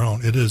this on your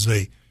own. It is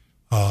a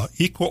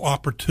equal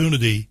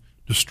opportunity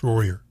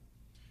destroyer.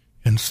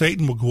 And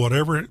Satan will go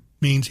whatever it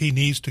means he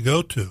needs to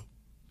go to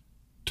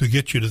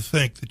get you to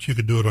think that you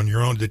could do it on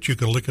your own, that you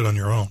can lick it on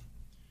your own.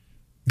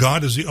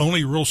 God is the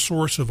only real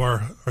source of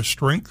our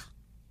strength.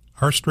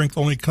 Our strength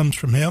only comes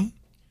from him.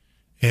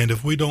 And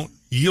if we don't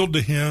yield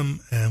to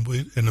him and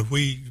if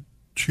we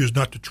choose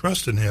not to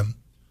trust in him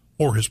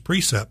or his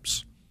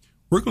precepts,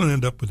 we're going to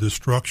end up with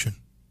destruction.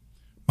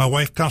 My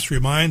wife constantly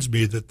reminds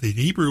me that the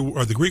Hebrew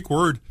or the Greek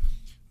word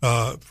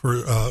for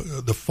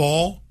the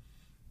fall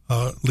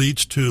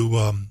leads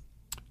to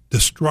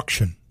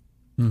destruction.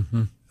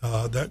 Mm-hmm.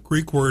 That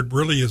Greek word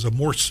really is a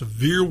more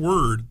severe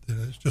word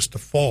than it's just a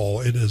fall.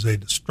 It is a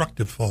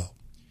destructive fall.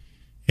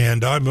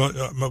 And I'm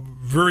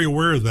very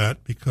aware of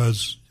that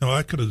because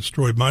I could have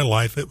destroyed my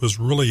life. It was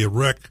really a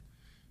wreck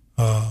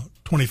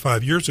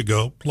 25 years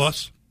ago,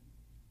 plus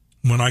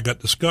when I got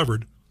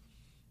discovered.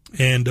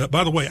 And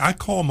by the way, I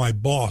call my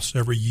boss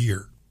every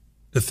year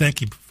to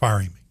thank him for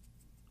firing me.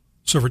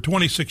 So for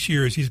 26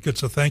 years, he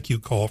gets a thank you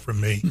call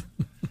from me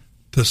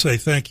to say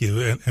thank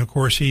you. And of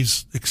course,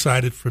 he's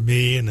excited for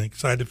me and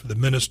excited for the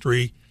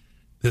ministry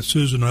that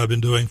Susan and I have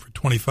been doing for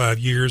 25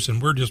 years,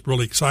 and we're just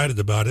really excited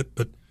about it.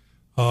 But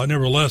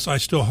nevertheless, I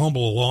still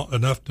humble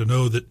enough to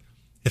know that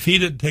if he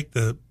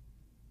didn't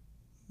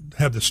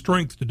have the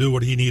strength to do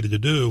what he needed to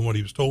do and what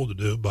he was told to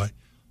do by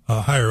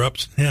higher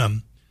ups than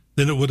him,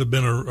 then it would have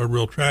been a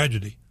real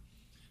tragedy.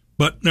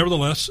 But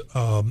nevertheless,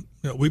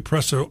 we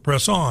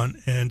press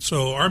on. And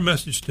so our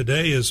message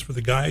today is for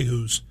the guy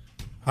who's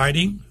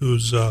hiding,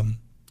 who's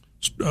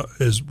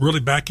is really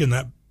back in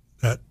that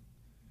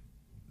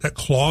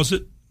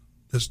closet.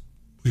 This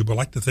we would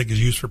like to think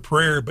is used for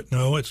prayer, but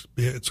no, it's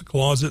a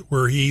closet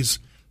where he's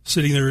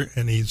sitting there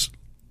and he's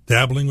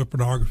dabbling with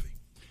pornography.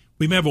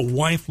 We may have a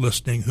wife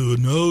listening who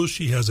knows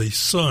she has a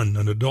son,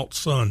 an adult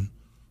son,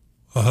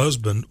 a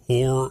husband,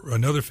 or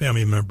another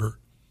family member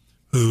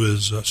who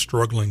is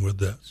struggling with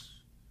this.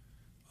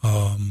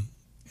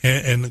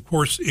 And of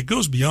course, it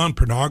goes beyond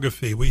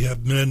pornography. We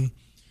have men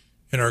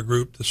in our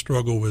group that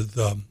struggle with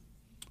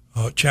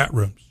chat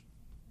rooms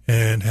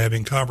and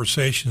having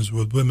conversations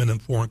with women in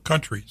foreign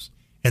countries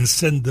and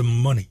send them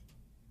money.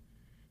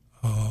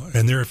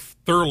 And they're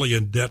thoroughly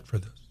in debt for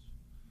this.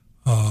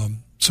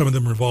 Some of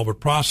them are involved with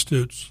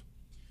prostitutes.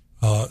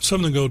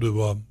 Some of them go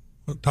to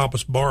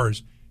tapas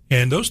bars.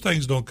 And those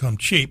things don't come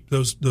cheap,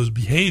 those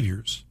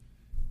behaviors.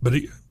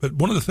 But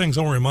one of the things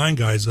I want to remind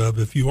guys of,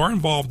 if you are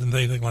involved in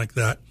anything like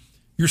that,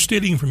 you're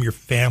stealing from your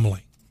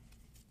family.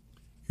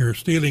 You're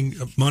stealing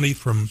money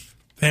from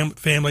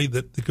family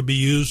that could be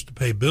used to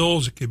pay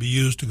bills. It could be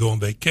used to go on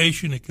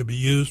vacation. It could be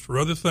used for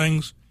other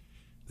things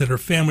that are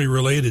family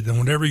related. And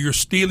whenever you're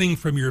stealing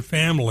from your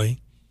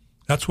family,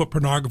 that's what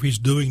pornography is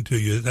doing to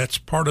you. That's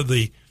part of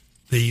the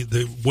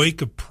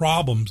wake of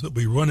problems that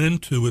we run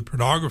into with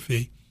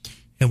pornography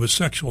and with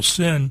sexual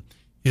sin,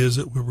 is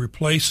that we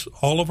replace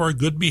all of our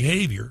good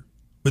behavior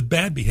with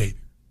bad behavior.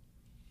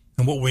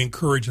 And what we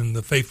encourage in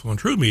the Faithful and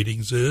True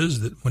meetings is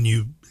that when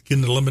you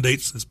begin to eliminate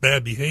this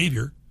bad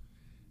behavior,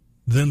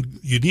 then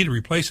you need to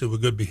replace it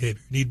with good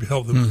behavior. You need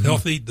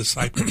healthy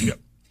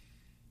discipleship.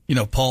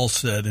 Paul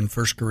said in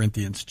 1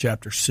 Corinthians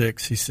chapter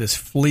 6, he says,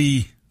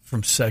 flee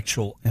from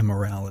sexual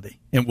immorality.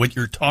 And what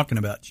you're talking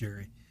about,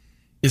 Jerry,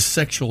 is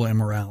sexual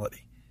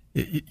immorality.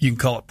 You can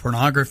call it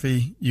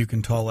pornography. You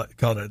can call it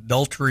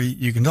adultery.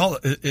 You can call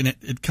it, and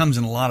it comes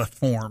in a lot of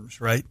forms,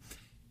 right?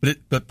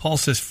 But Paul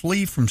says,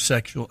 flee from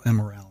sexual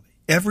immorality.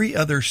 Every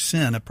other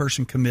sin a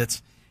person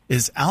commits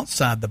is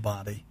outside the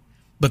body,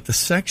 but the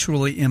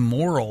sexually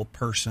immoral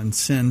person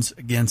sins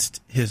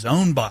against his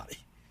own body.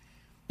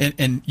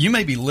 And you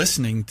may be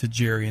listening to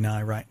Jerry and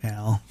I right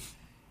now,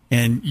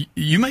 and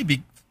you may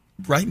be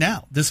right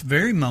now, this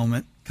very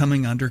moment,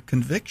 coming under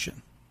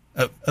conviction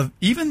of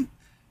even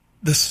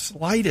the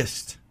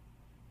slightest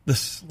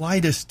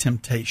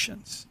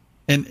temptations.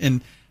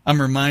 And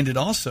I'm reminded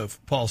also,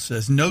 Paul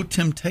says, no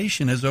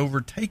temptation has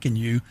overtaken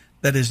you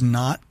that is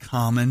not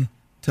common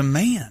to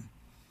man.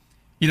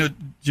 You know,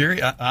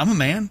 Jerry, I'm a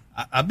man.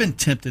 I've been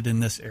tempted in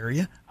this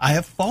area. I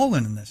have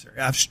fallen in this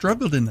area. I've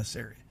struggled in this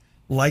area,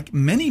 like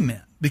many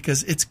men,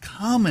 because it's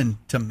common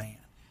to man.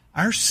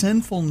 Our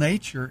sinful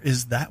nature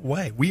is that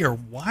way. We are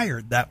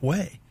wired that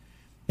way.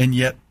 And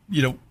yet,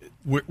 you know,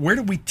 where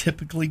do we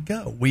typically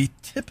go? We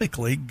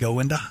typically go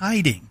into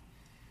hiding.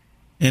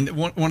 And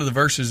one of the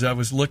verses I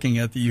was looking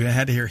at that you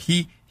had here,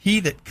 he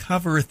that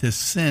covereth his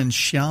sin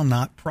shall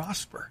not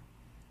prosper.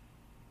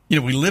 You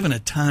know, we live in a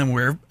time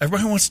where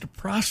everybody wants to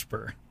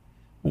prosper.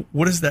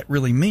 What does that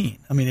really mean?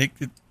 I mean, it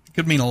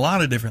could mean a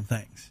lot of different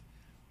things.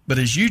 But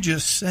as you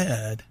just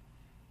said,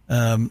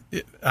 I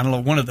don't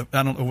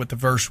know what the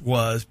verse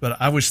was, but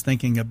I was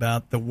thinking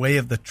about the way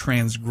of the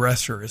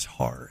transgressor is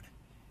hard.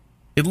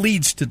 It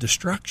leads to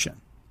destruction.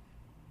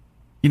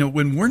 You know,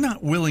 when we're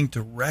not willing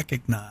to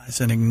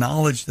recognize and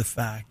acknowledge the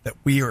fact that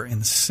we are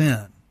in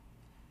sin,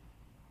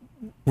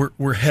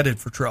 we're headed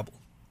for trouble.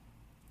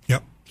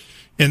 Yep.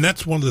 And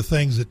that's one of the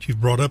things that you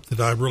brought up that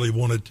I really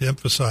wanted to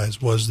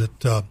emphasize was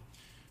that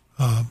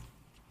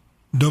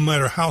no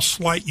matter how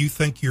slight you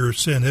think your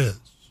sin is,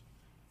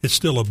 it's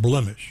still a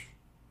blemish.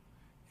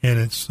 And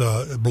it's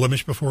a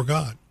blemish before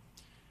God.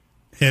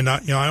 And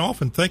I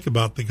often think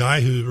about the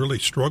guy who really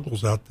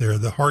struggles out there,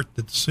 the heart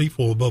that's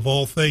deceitful above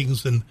all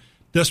things and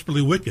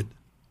desperately wicked.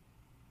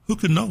 Who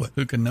can know it?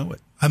 Who can know it?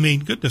 I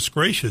mean, goodness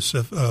gracious,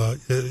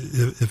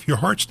 if your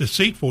heart's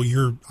deceitful,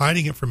 you're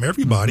hiding it from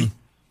everybody,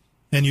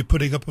 and you're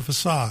putting up a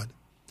facade.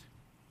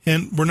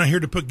 And we're not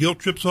here to put guilt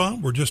trips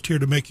on. We're just here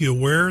to make you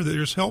aware that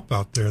there's help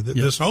out there, that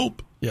there's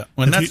hope. Yeah,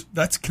 well, and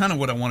that's kind of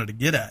what I wanted to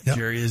get at,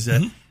 Jerry, is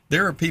that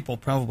there are people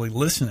probably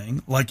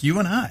listening like you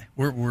and I.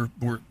 We're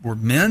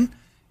men,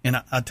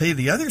 and I tell you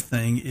the other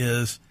thing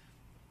is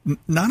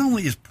not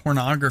only is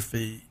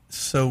pornography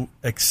so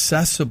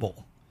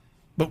accessible,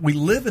 but we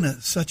live in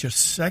such a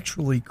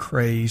sexually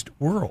crazed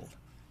world.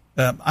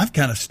 I've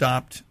kind of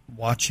stopped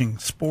watching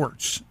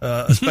sports,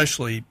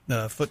 especially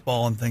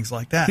football and things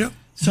like that. Yep.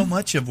 So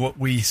much of what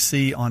we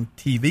see on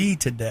TV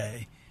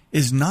today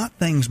is not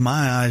things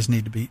my eyes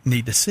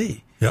need to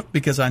see. Yep.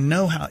 Because I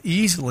know how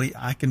easily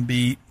I can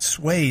be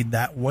swayed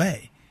that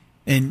way.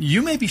 And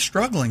you may be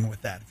struggling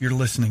with that if you're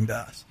listening to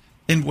us.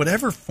 In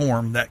whatever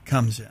form that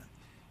comes in,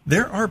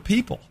 there are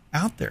people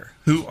out there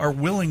who are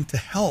willing to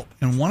help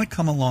and want to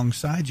come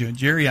alongside you. And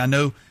Jerry, I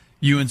know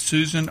you and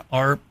Susan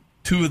are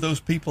two of those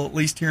people, at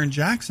least here in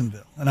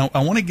Jacksonville. And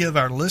I want to give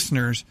our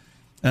listeners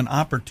an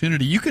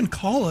opportunity. You can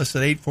call us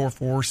at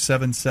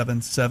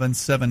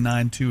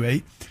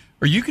 844-777-7928,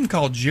 or you can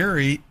call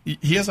Jerry.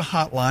 He has a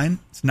hotline.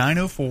 It's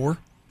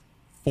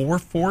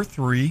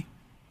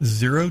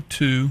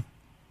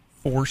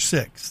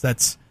 904-443-0246.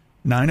 That's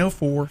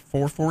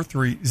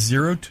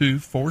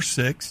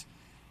 904-443-0246.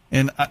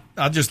 And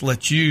I'll just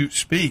let you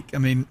speak. I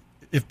mean,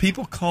 if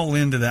people call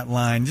into that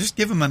line, just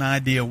give them an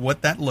idea of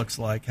what that looks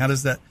like. How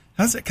does that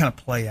kind of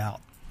play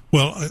out?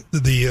 Well,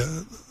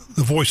 the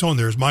voice on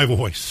there is my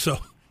voice, so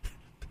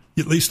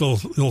at least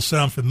it'll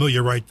sound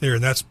familiar right there.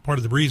 And that's part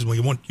of the reason we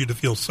want you to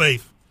feel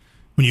safe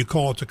when you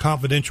call. It's a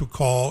confidential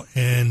call,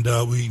 and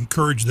we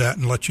encourage that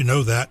and let you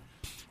know that.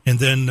 And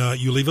then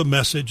you leave a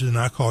message, and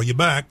I call you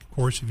back. Of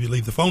course, if you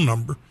leave the phone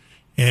number,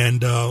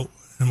 and I'll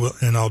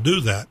do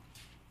that.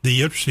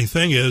 The interesting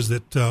thing is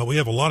that we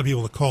have a lot of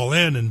people that call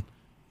in, and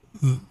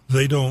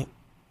they don't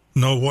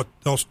know what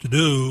else to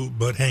do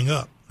but hang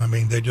up. I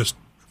mean, they're just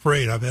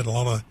afraid. I've had a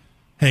lot of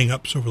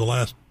hang-ups over the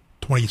last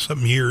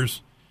 20-something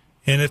years,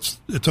 and it's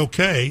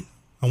okay.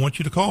 I want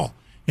you to call.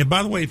 And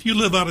by the way, if you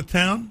live out of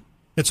town,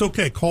 it's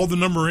okay. Call the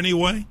number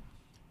anyway.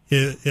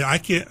 I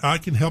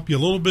can help you a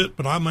little bit,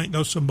 but I might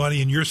know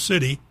somebody in your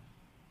city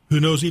who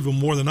knows even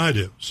more than I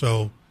do.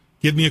 So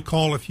give me a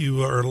call if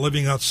you are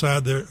living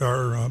outside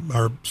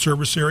our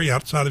service area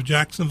outside of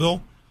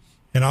Jacksonville,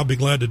 and I'll be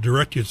glad to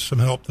direct you to some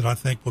help that I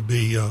think will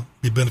be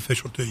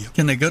beneficial to you.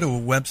 Can they go to a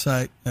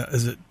website?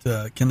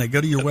 Can they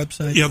go to your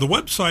website? Yeah, the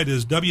website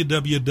is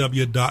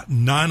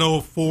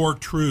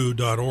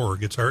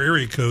www.904true.org. It's our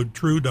area code,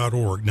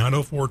 true.org,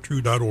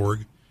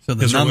 904true.org. So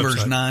the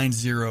number's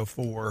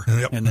 904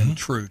 and then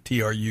true,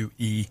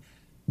 TRUE.org.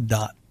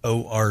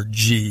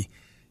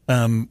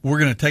 We're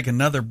going to take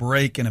another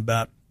break in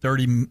about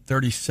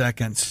 30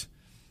 seconds.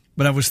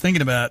 But I was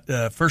thinking about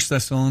 1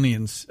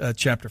 Thessalonians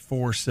chapter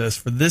 4 says,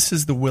 "For this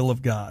is the will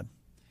of God,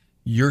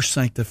 your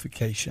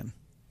sanctification,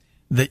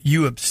 that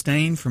you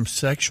abstain from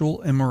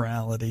sexual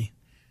immorality,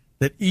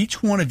 that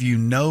each one of you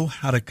know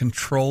how to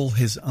control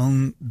his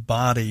own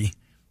body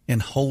in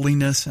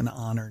holiness and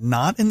honor,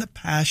 not in the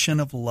passion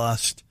of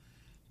lust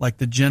like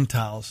the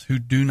Gentiles who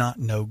do not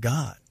know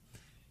God."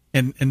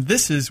 And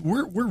this is,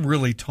 we're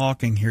really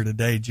talking here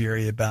today,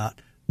 Jerry, about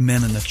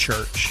men in the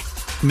church,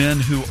 men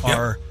who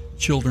are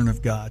children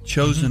of God,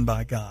 chosen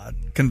by God,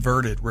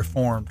 converted,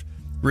 reformed,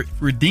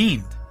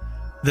 redeemed,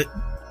 that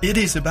it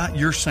is about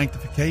your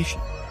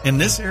sanctification.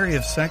 And this area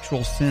of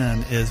sexual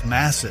sin is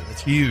massive.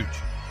 It's huge,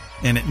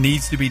 and it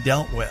needs to be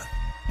dealt with.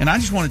 And I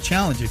just want to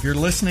challenge you, if you're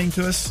listening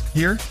to us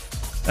here,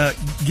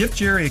 give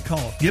Jerry a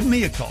call. Give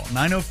me a call,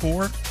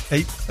 904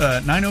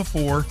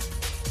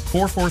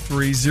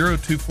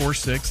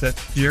 443-0246.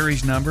 That's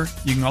Jerry's number.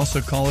 You can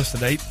also call us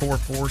at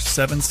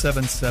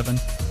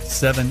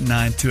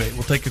 844-777-7928.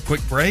 We'll take a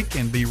quick break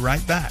and be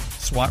right back.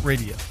 SWAT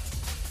Radio.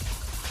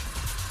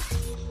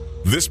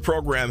 This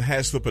program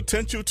has the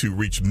potential to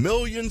reach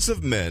millions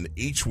of men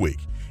each week.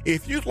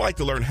 If you'd like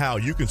to learn how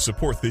you can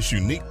support this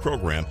unique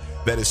program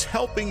that is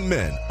helping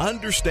men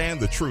understand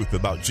the truth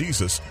about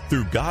Jesus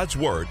through God's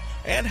Word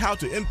and how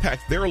to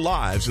impact their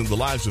lives and the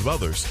lives of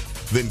others,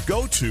 then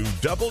go to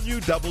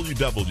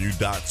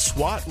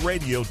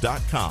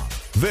www.swatradio.com.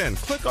 Then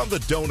click on the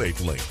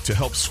donate link to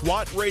help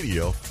SWAT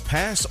Radio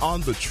pass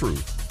on the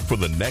truth for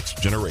the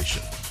next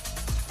generation.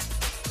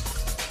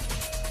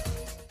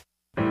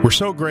 We're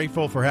so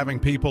grateful for having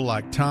people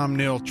like Tom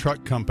Neal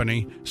Truck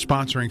Company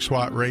sponsoring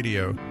SWAT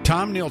Radio.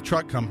 Tom Neal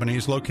Truck Company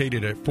is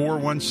located at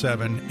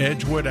 417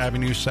 Edgewood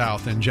Avenue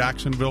South in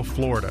Jacksonville,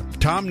 Florida.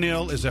 Tom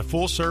Neal is a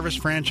full-service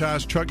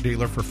franchise truck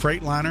dealer for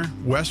Freightliner,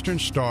 Western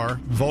Star,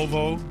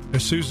 Volvo,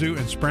 Isuzu,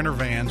 and Sprinter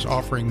vans,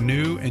 offering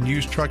new and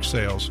used truck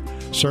sales,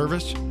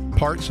 service,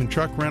 parts and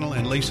truck rental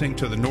and leasing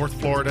to the North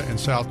Florida and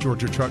South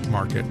Georgia truck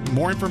market.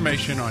 More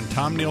information on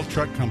Tom Neal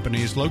Truck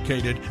Company is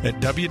located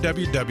at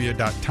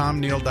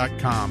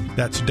www.tomneal.com.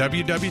 That's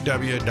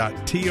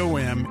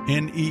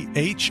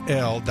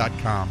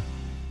www.tomnehl.com.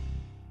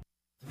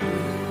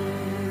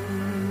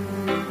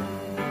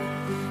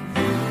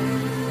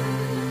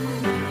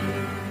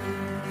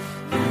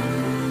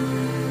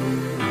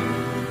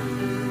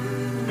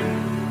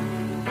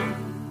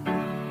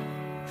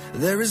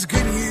 There is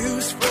good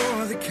news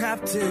for the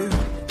captive,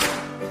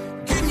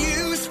 good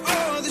news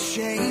for the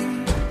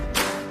shamed.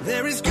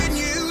 There is good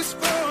news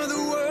for the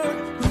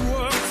world who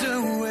walked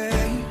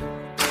away.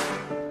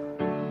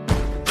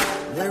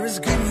 There is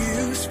good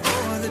news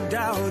for the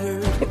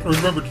doubters.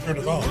 Remember to turn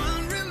it on.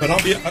 But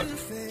I'll be.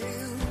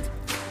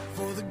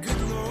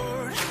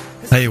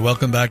 Hey,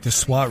 welcome back to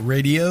SWAT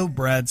Radio.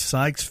 Brad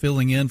Sykes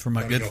filling in for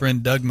my good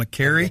friend Doug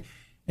McCary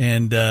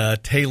and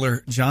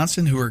Taylor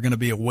Johnson, who are going to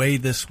be away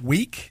this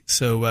week.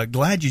 So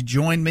glad you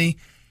joined me.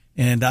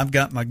 And I've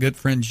got my good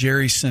friend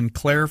Jerry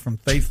Sinclair from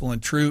Faithful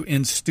and True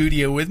in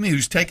studio with me,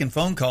 who's taking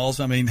phone calls.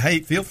 I mean, hey,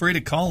 feel free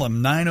to call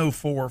him,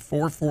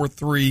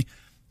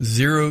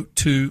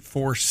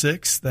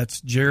 904-443-0246.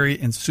 That's Jerry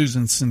and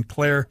Susan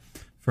Sinclair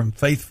from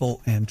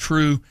Faithful and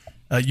True.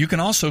 You can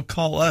also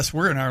call us.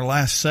 We're in our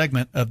last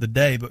segment of the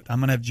day, but I'm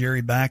going to have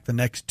Jerry back the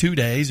next 2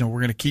 days, and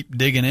we're going to keep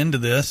digging into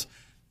this.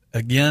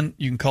 Again,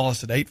 you can call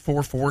us at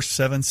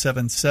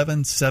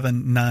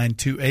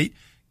 844-777-7928.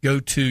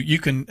 You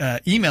can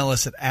email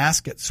us at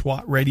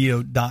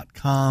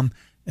ask@swatradio.com.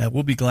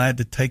 We'll be glad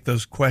to take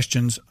those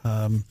questions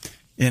in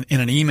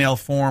an email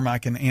form. I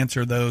can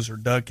answer those, or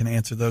Doug can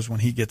answer those when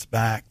he gets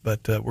back.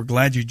 But we're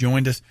glad you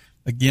joined us.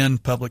 Again,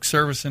 public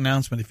service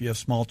announcement. If you have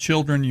small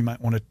children, you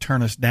might want to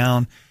turn us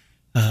down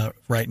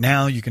right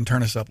now. You can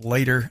turn us up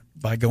later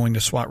by going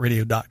to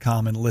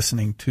swatradio.com and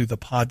listening to the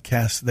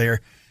podcast there.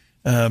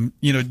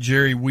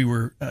 Jerry, we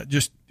were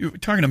just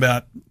talking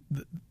about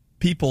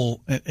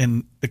people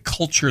and the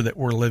culture that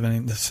we're living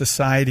in, the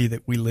society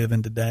that we live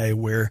in today,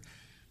 where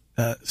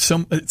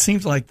it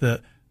seems like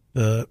the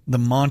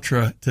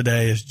mantra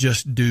today is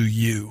just do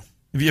you.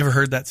 Have you ever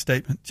heard that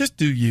statement? Just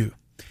do you.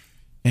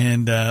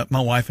 And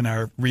my wife and I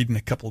are reading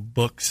a couple of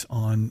books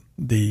on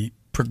the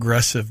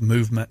progressive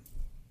movement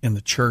in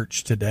the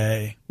church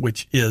today,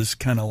 which is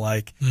kind of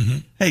like,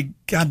 hey,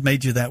 God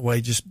made you that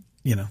way. Just,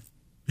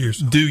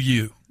 do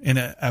you. And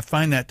I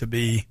find that to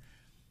be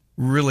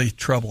really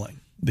troubling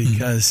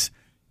because,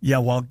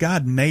 while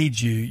God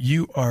made you,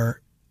 you are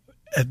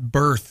at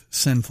birth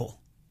sinful.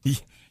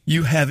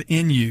 You have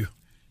in you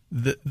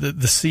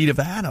the seed of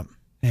Adam,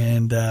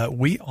 and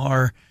we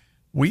are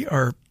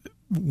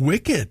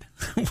wicked.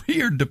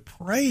 We are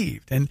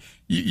depraved. And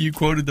you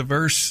quoted the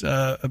verse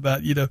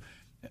about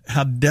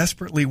how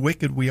desperately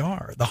wicked we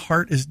are. The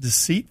heart is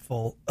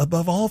deceitful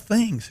above all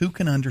things. Who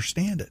can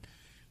understand it?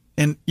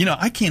 And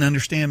I can't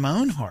understand my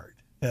own heart.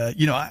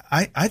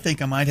 I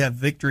think I might have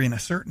victory in a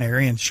certain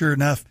area, and sure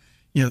enough,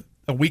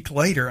 a week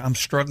later, I'm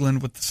struggling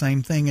with the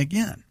same thing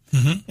again.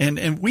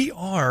 And we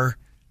are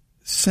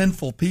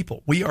sinful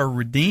people. We are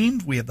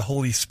redeemed. We have the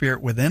Holy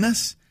Spirit within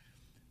us,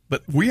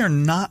 but we are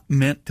not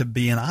meant to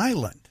be an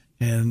island.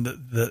 And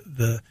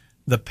the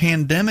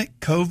pandemic,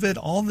 COVID,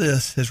 all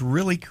this has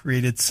really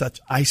created such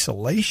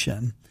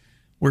isolation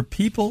where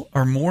people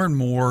are more and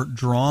more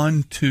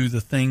drawn to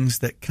the things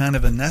that kind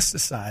of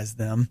anesthetize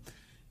them.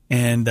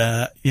 And,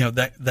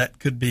 that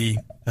could be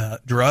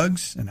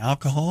drugs and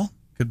alcohol,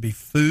 could be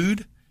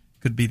food,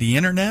 could be the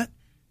internet.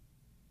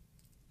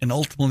 And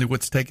ultimately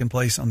what's taking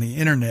place on the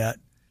internet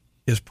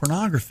is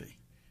pornography.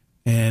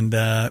 And,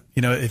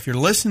 if you're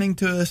listening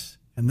to us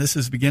and this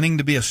is beginning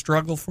to be a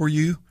struggle for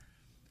you,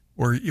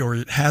 or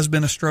it has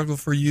been a struggle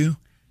for you,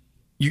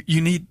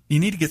 you need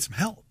to get some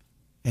help.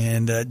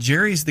 And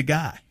Jerry's the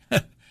guy.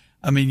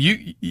 I mean,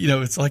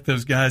 it's like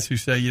those guys who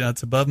say,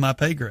 it's above my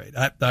pay grade.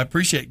 I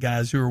appreciate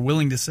guys who are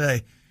willing to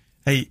say,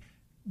 hey,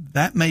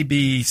 that may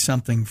be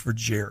something for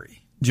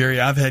Jerry.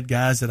 Jerry, I've had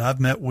guys that I've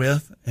met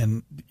with,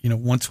 and,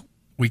 once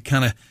we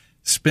kind of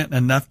spent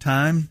enough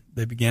time,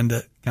 they began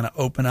to kind of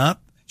open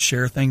up,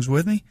 share things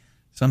with me.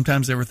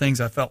 Sometimes there were things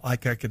I felt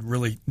like I could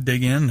really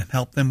dig in and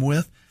help them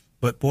with.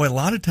 But, boy, a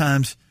lot of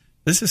times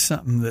this is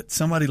something that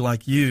somebody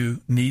like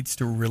you needs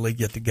to really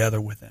get together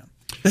with them.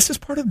 This is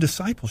part of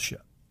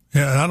discipleship.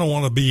 Yeah, and I don't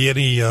want to be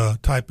any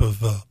type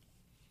of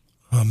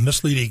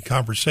misleading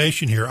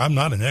conversation here. I'm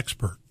not an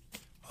expert.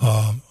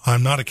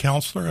 I'm not a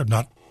counselor. I'm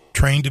not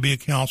trained to be a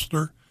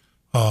counselor,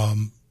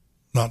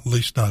 not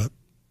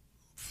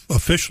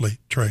officially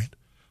trained.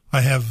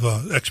 I have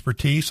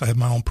expertise. I have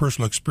my own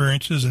personal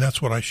experiences, and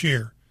that's what I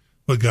share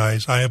with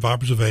guys. I have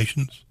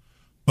observations,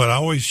 but I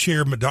always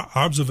share my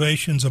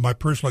observations and my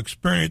personal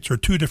experience are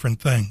two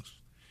different things.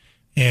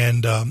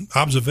 And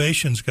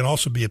observations can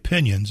also be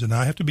opinions, and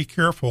I have to be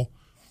careful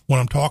when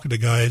I'm talking to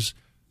guys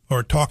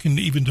or talking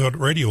even to a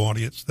radio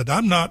audience that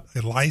I'm not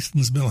a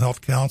licensed mental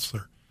health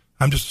counselor.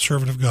 I'm just a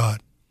servant of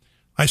God.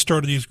 I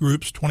started these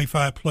groups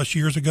 25 plus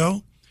years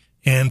ago,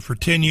 and for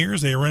 10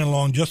 years they ran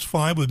along just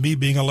fine with me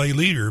being a lay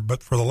leader.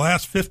 But for the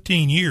last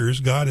 15 years,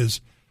 God has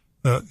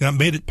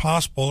made it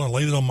possible and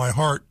laid it on my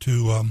heart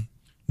to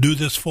do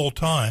this full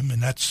time,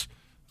 and that's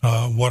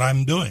what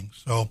I'm doing.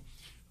 So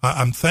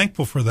I'm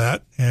thankful for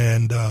that,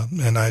 and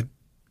I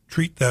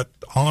treat that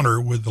honor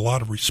with a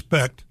lot of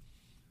respect.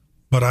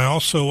 But I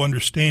also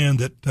understand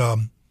that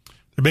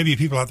there may be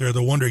people out there that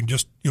are wondering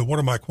just, what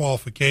are my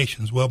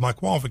qualifications? Well, my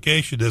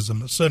qualification is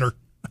I'm a sinner,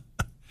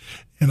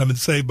 and I've been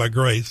saved by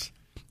grace.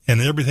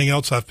 And everything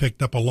else I've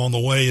picked up along the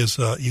way is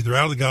either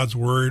out of God's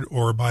Word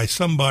or by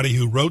somebody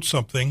who wrote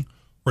something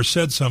or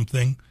said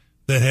something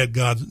that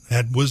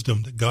had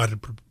wisdom that God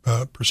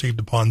had perceived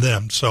upon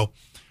them. So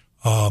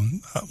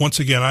once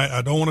again,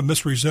 I don't want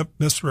to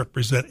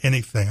misrepresent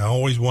anything. I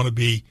always want to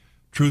be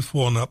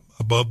truthful and up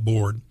above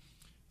board.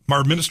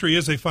 Our ministry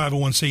is a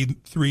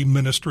 501c3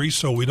 ministry,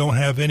 so we don't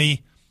have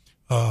any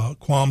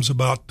qualms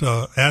about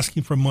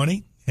asking for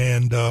money.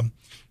 And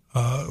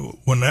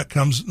when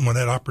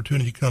that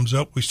opportunity comes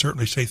up, we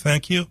certainly say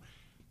thank you.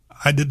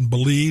 I didn't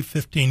believe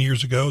 15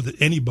 years ago that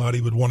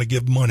anybody would want to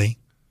give money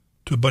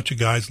to a bunch of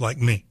guys like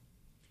me.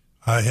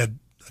 I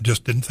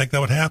just didn't think that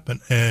would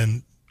happen,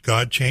 and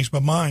God changed my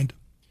mind.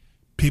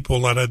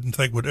 People that I didn't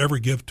think would ever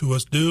give to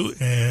us do,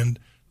 and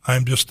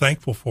I'm just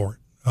thankful for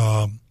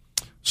it.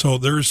 So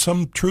there is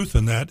some truth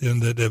in that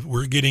if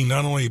we're getting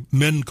not only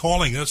men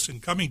calling us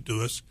and coming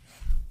to us,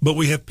 but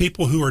we have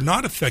people who are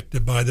not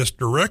affected by this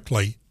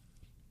directly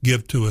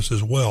give to us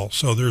as well.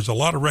 So there's a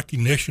lot of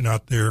recognition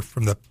out there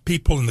from the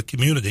people in the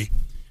community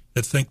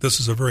that think this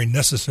is a very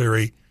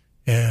necessary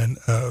and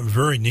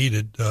very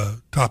needed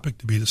topic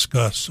to be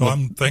discussed. So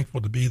I'm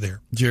thankful to be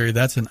there. Jerry,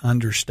 that's an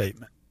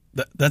understatement.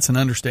 That's an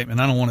understatement.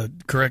 I don't want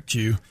to correct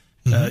you.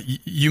 Mm-hmm.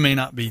 You may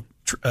not be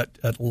a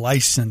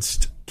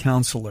licensed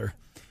counselor,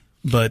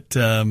 but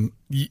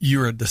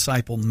you're a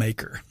disciple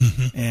maker.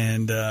 Mm-hmm.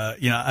 And,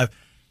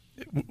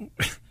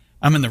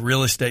 I'm in the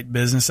real estate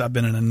business. I've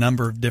been in a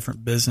number of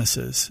different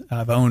businesses.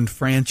 I've owned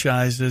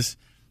franchises.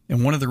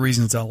 And one of the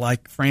reasons I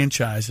like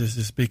franchises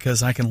is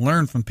because I can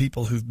learn from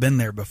people who've been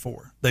there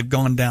before. They've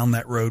gone down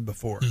that road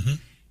before.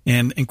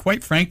 Mm-hmm. And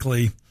quite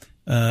frankly,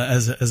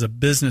 as a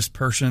business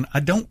person, I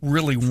don't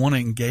really want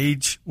to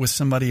engage with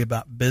somebody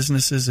about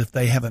businesses if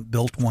they haven't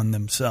built one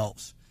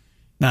themselves.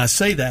 Now, I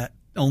say that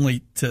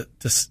only to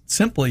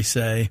simply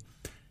say,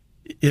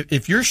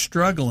 if you're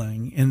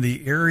struggling in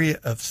the area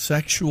of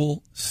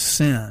sexual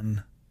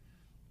sin,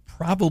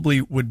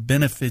 probably would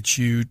benefit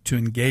you to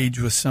engage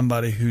with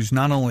somebody who's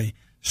not only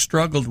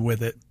struggled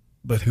with it,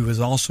 but who has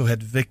also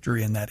had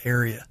victory in that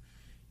area.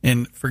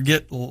 And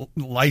forget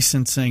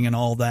licensing and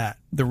all that.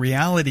 The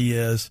reality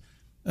is,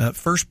 1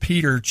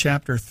 Peter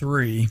chapter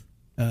 3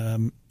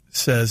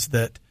 says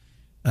that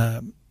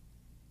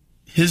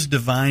his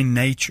divine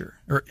nature,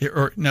 let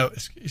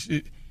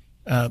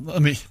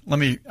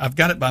me. I've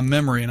got it by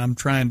memory, and I'm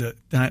trying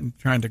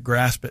to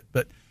grasp it.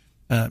 But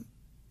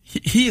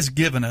he has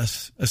given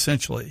us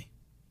essentially,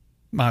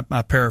 my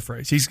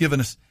paraphrase. He's given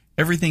us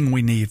everything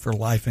we need for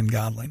life and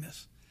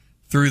godliness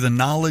through the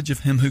knowledge of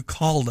Him who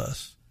called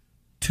us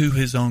to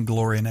His own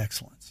glory and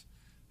excellence,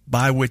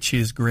 by which He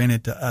has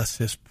granted to us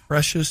His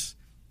precious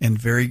and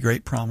very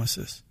great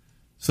promises,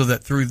 so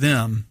that through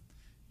them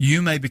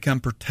you may become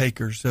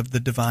partakers of the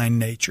divine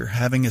nature,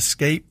 having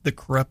escaped the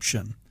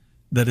corruption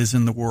that is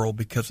in the world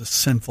because of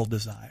sinful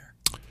desire.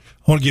 I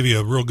want to give you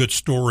a real good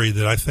story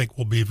that I think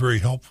will be very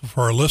helpful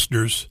for our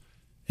listeners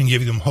and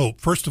give them hope.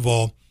 First of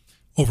all,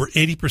 over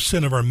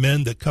 80% of our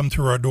men that come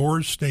through our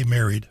doors stay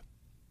married.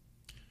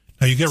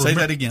 Now you got to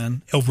remember, that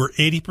again. Over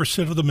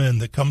 80% of the men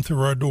that come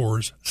through our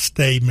doors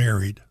stay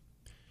married.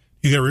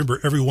 You got to remember,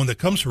 everyone that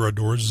comes through our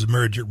doors is a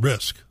marriage at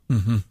risk.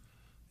 Mm-hmm.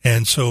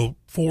 And so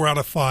 4 out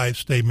of 5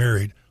 stay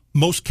married.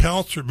 Most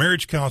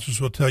marriage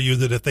counselors will tell you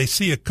that if they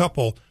see a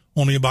couple,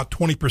 only about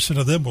 20%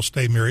 of them will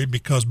stay married,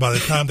 because by the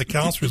time the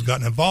counselor has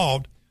gotten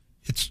involved,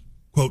 it's,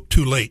 quote,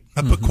 too late.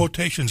 I put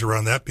quotations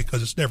around that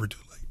because it's never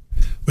too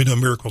late. We know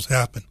miracles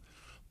happen.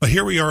 But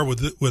here we are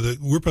with a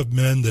group of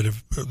men that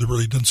have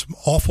really done some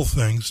awful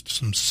things,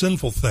 some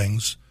sinful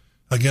things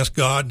against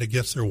God and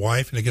against their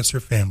wife and against their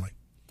family.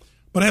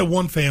 But I had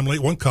one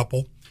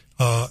couple.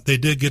 They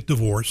did get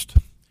divorced,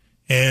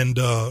 and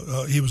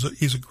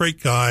he's a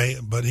great guy,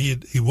 but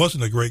he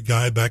wasn't a great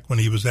guy back when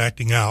he was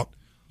acting out.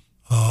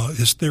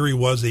 His theory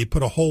was that he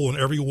put a hole in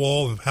every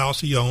wall of the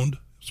house he owned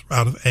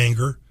out of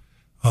anger.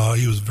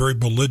 He was very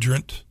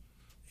belligerent,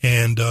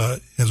 and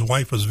his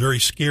wife was very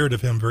scared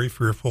of him, very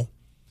fearful.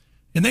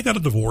 And they got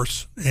a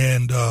divorce,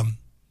 and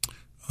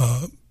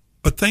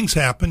but things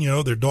happen.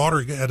 Their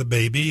daughter had a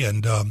baby,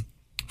 and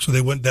so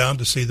they went down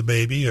to see the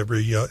baby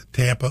every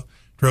Tampa.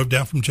 Drove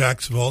down from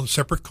Jacksonville,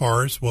 separate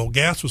cars. Well,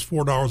 gas was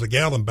 $4 a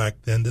gallon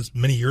back then, this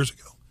many years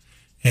ago.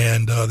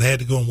 And they had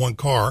to go in one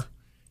car.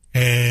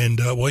 And,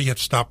 you have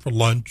to stop for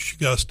lunch.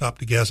 You got to stop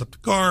to gas up the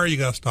car. You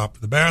got to stop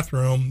for the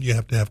bathroom. You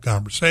have to have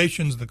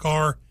conversations in the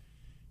car.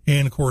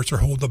 And, of course, they're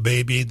holding the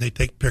baby. They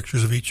take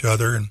pictures of each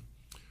other. And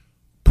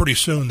pretty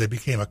soon they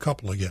became a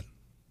couple again.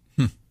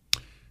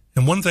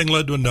 And one thing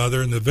led to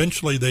another. And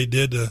eventually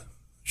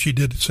she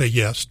did say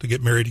yes to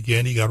get married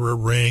again. He got her a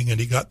ring, and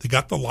they got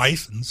the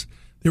license.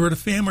 They were at a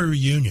family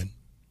reunion,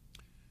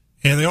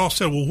 and they all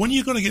said, well, when are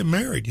you going to get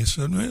married? He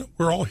said,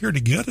 we're all here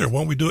together.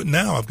 Why don't we do it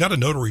now? I've got a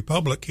notary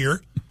public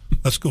here.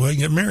 Let's go ahead and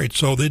get married.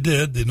 So they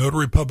did. The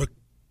notary public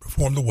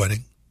performed the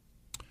wedding.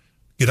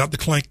 Get out the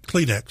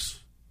Kleenex.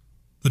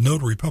 The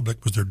notary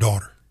public was their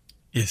daughter.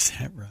 Is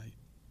that right?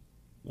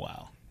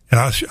 Wow. And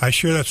I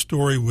share that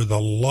story with a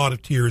lot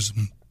of tears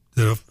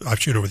that I've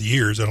shared over the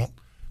years. I don't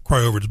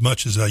cry over it as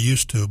much as I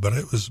used to, but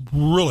it was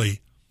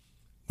really,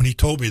 when he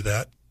told me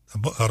that,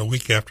 about a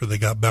week after they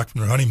got back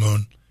from their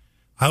honeymoon,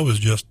 I was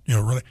just,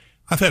 really.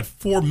 I've had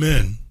 4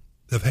 men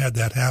that have had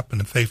that happen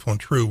in Faithful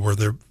and True, where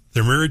their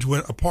marriage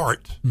went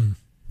apart,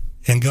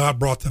 and God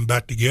brought them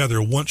back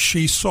together once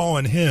she saw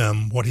in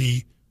him what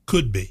he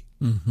could be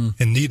and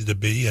needed to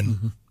be,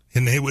 and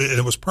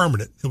it was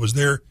permanent. It was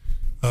there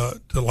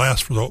to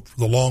last for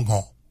the long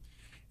haul,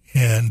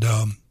 and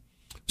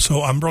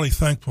so I'm really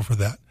thankful for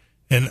that.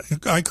 And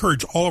I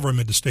encourage all of our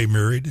men to stay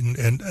married.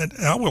 And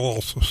I will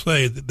also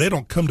say that they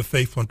don't come to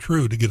Faithful and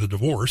True to get a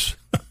divorce.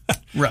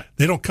 Right.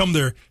 They don't come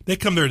there. They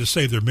come there to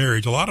save their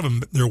marriage. A lot of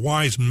them, their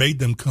wives made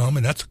them come,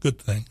 and that's a good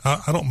thing.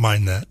 I don't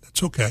mind that.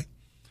 That's okay.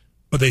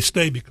 But they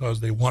stay because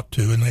they want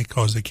to and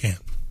because they can.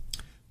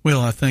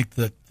 Well, I think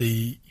that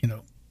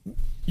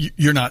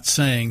you're not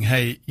saying,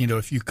 hey,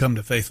 if you come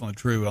to Faithful and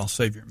True, I'll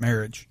save your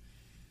marriage.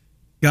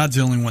 God's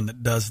the only one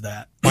that does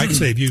that. Might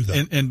save you,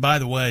 though. And by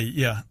the way,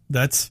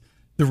 that's...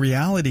 The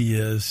reality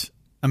is,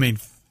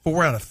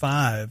 4 out of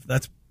 5.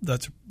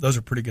 Those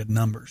are pretty good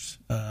numbers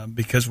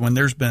because when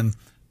there's been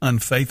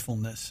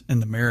unfaithfulness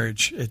in the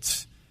marriage,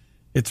 it's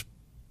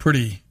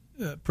pretty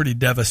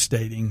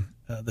devastating.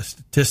 The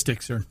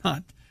statistics are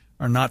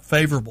not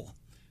favorable,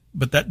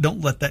 but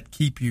don't let that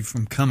keep you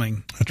from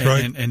coming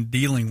and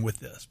dealing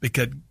with this,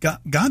 because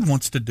God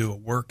wants to do a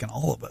work in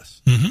all of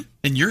us. Mm-hmm.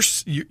 And your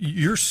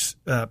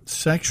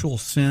sexual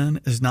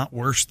sin is not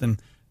worse than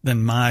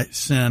my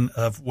sin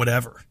of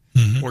whatever.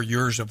 Mm-hmm. Or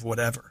yours of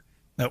whatever.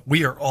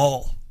 We are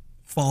all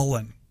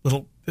fallen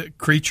little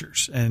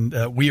creatures, and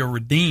we are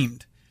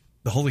redeemed.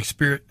 The Holy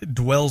Spirit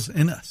dwells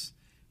in us.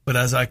 But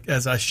as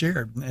I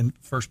shared in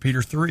 1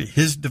 Peter 3,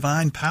 his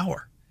divine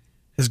power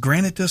has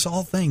granted to us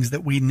all things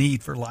that we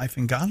need for life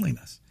and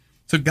godliness.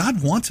 So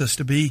God wants us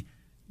to be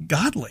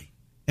godly,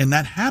 and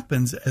that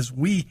happens as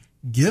we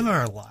give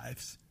our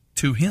lives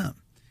to him.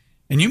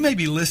 And you may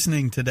be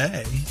listening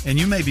today, and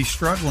you may be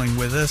struggling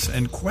with this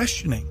and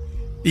questioning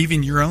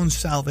even your own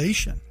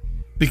salvation,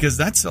 because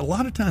that's a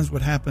lot of times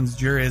what happens,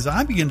 Jerry, as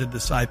I begin to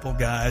disciple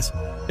guys,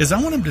 is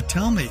I want them to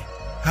tell me,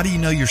 how do you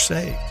know you're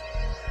saved?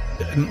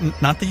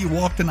 Not that you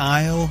walked an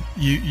aisle,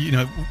 you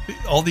know,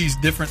 all these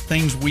different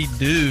things we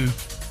do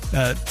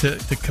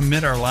to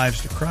commit our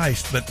lives to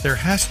Christ, but there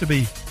has to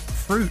be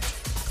fruit.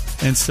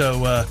 And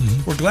so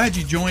we're glad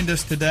you joined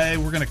us today.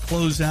 We're going to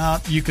close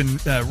out. You can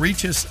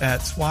reach us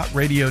at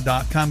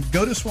swatradio.com.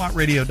 Go to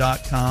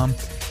swatradio.com.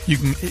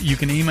 You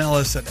can email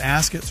us at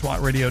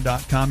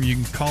ask@swatradio.com. You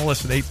can call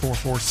us at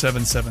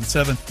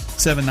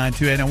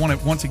 844-777-7928. I want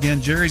to, once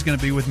again, Jerry's going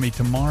to be with me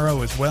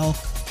tomorrow as well,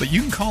 but you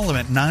can call him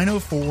at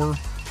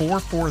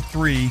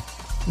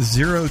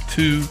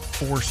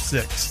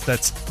 904-443-0246.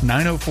 That's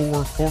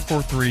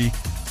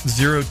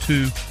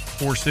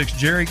 904-443-0246.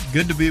 Jerry,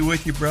 good to be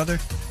with you, brother.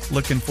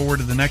 Looking forward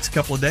to the next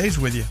couple of days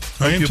with you.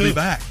 Hope you'll be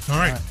back. All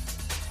right.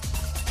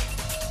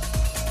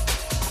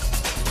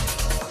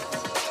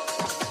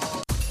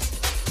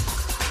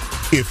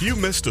 If you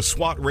missed a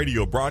SWAT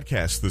radio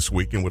broadcast this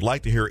week and would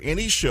like to hear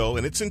any show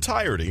in its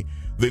entirety,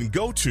 then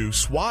go to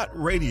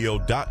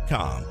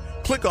SWATradio.com.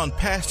 Click on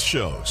past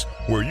shows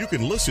where you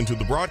can listen to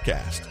the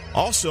broadcast.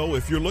 Also,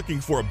 if you're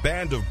looking for a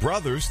band of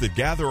brothers that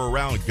gather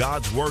around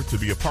God's Word to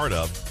be a part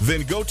of,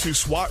 then go to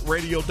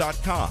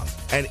SWATradio.com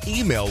and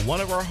email one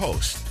of our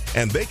hosts,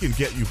 and they can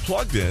get you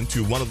plugged in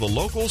to one of the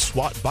local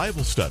SWAT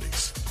Bible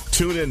studies.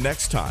 Tune in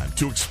next time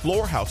to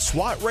explore how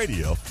SWAT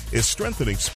Radio is strengthening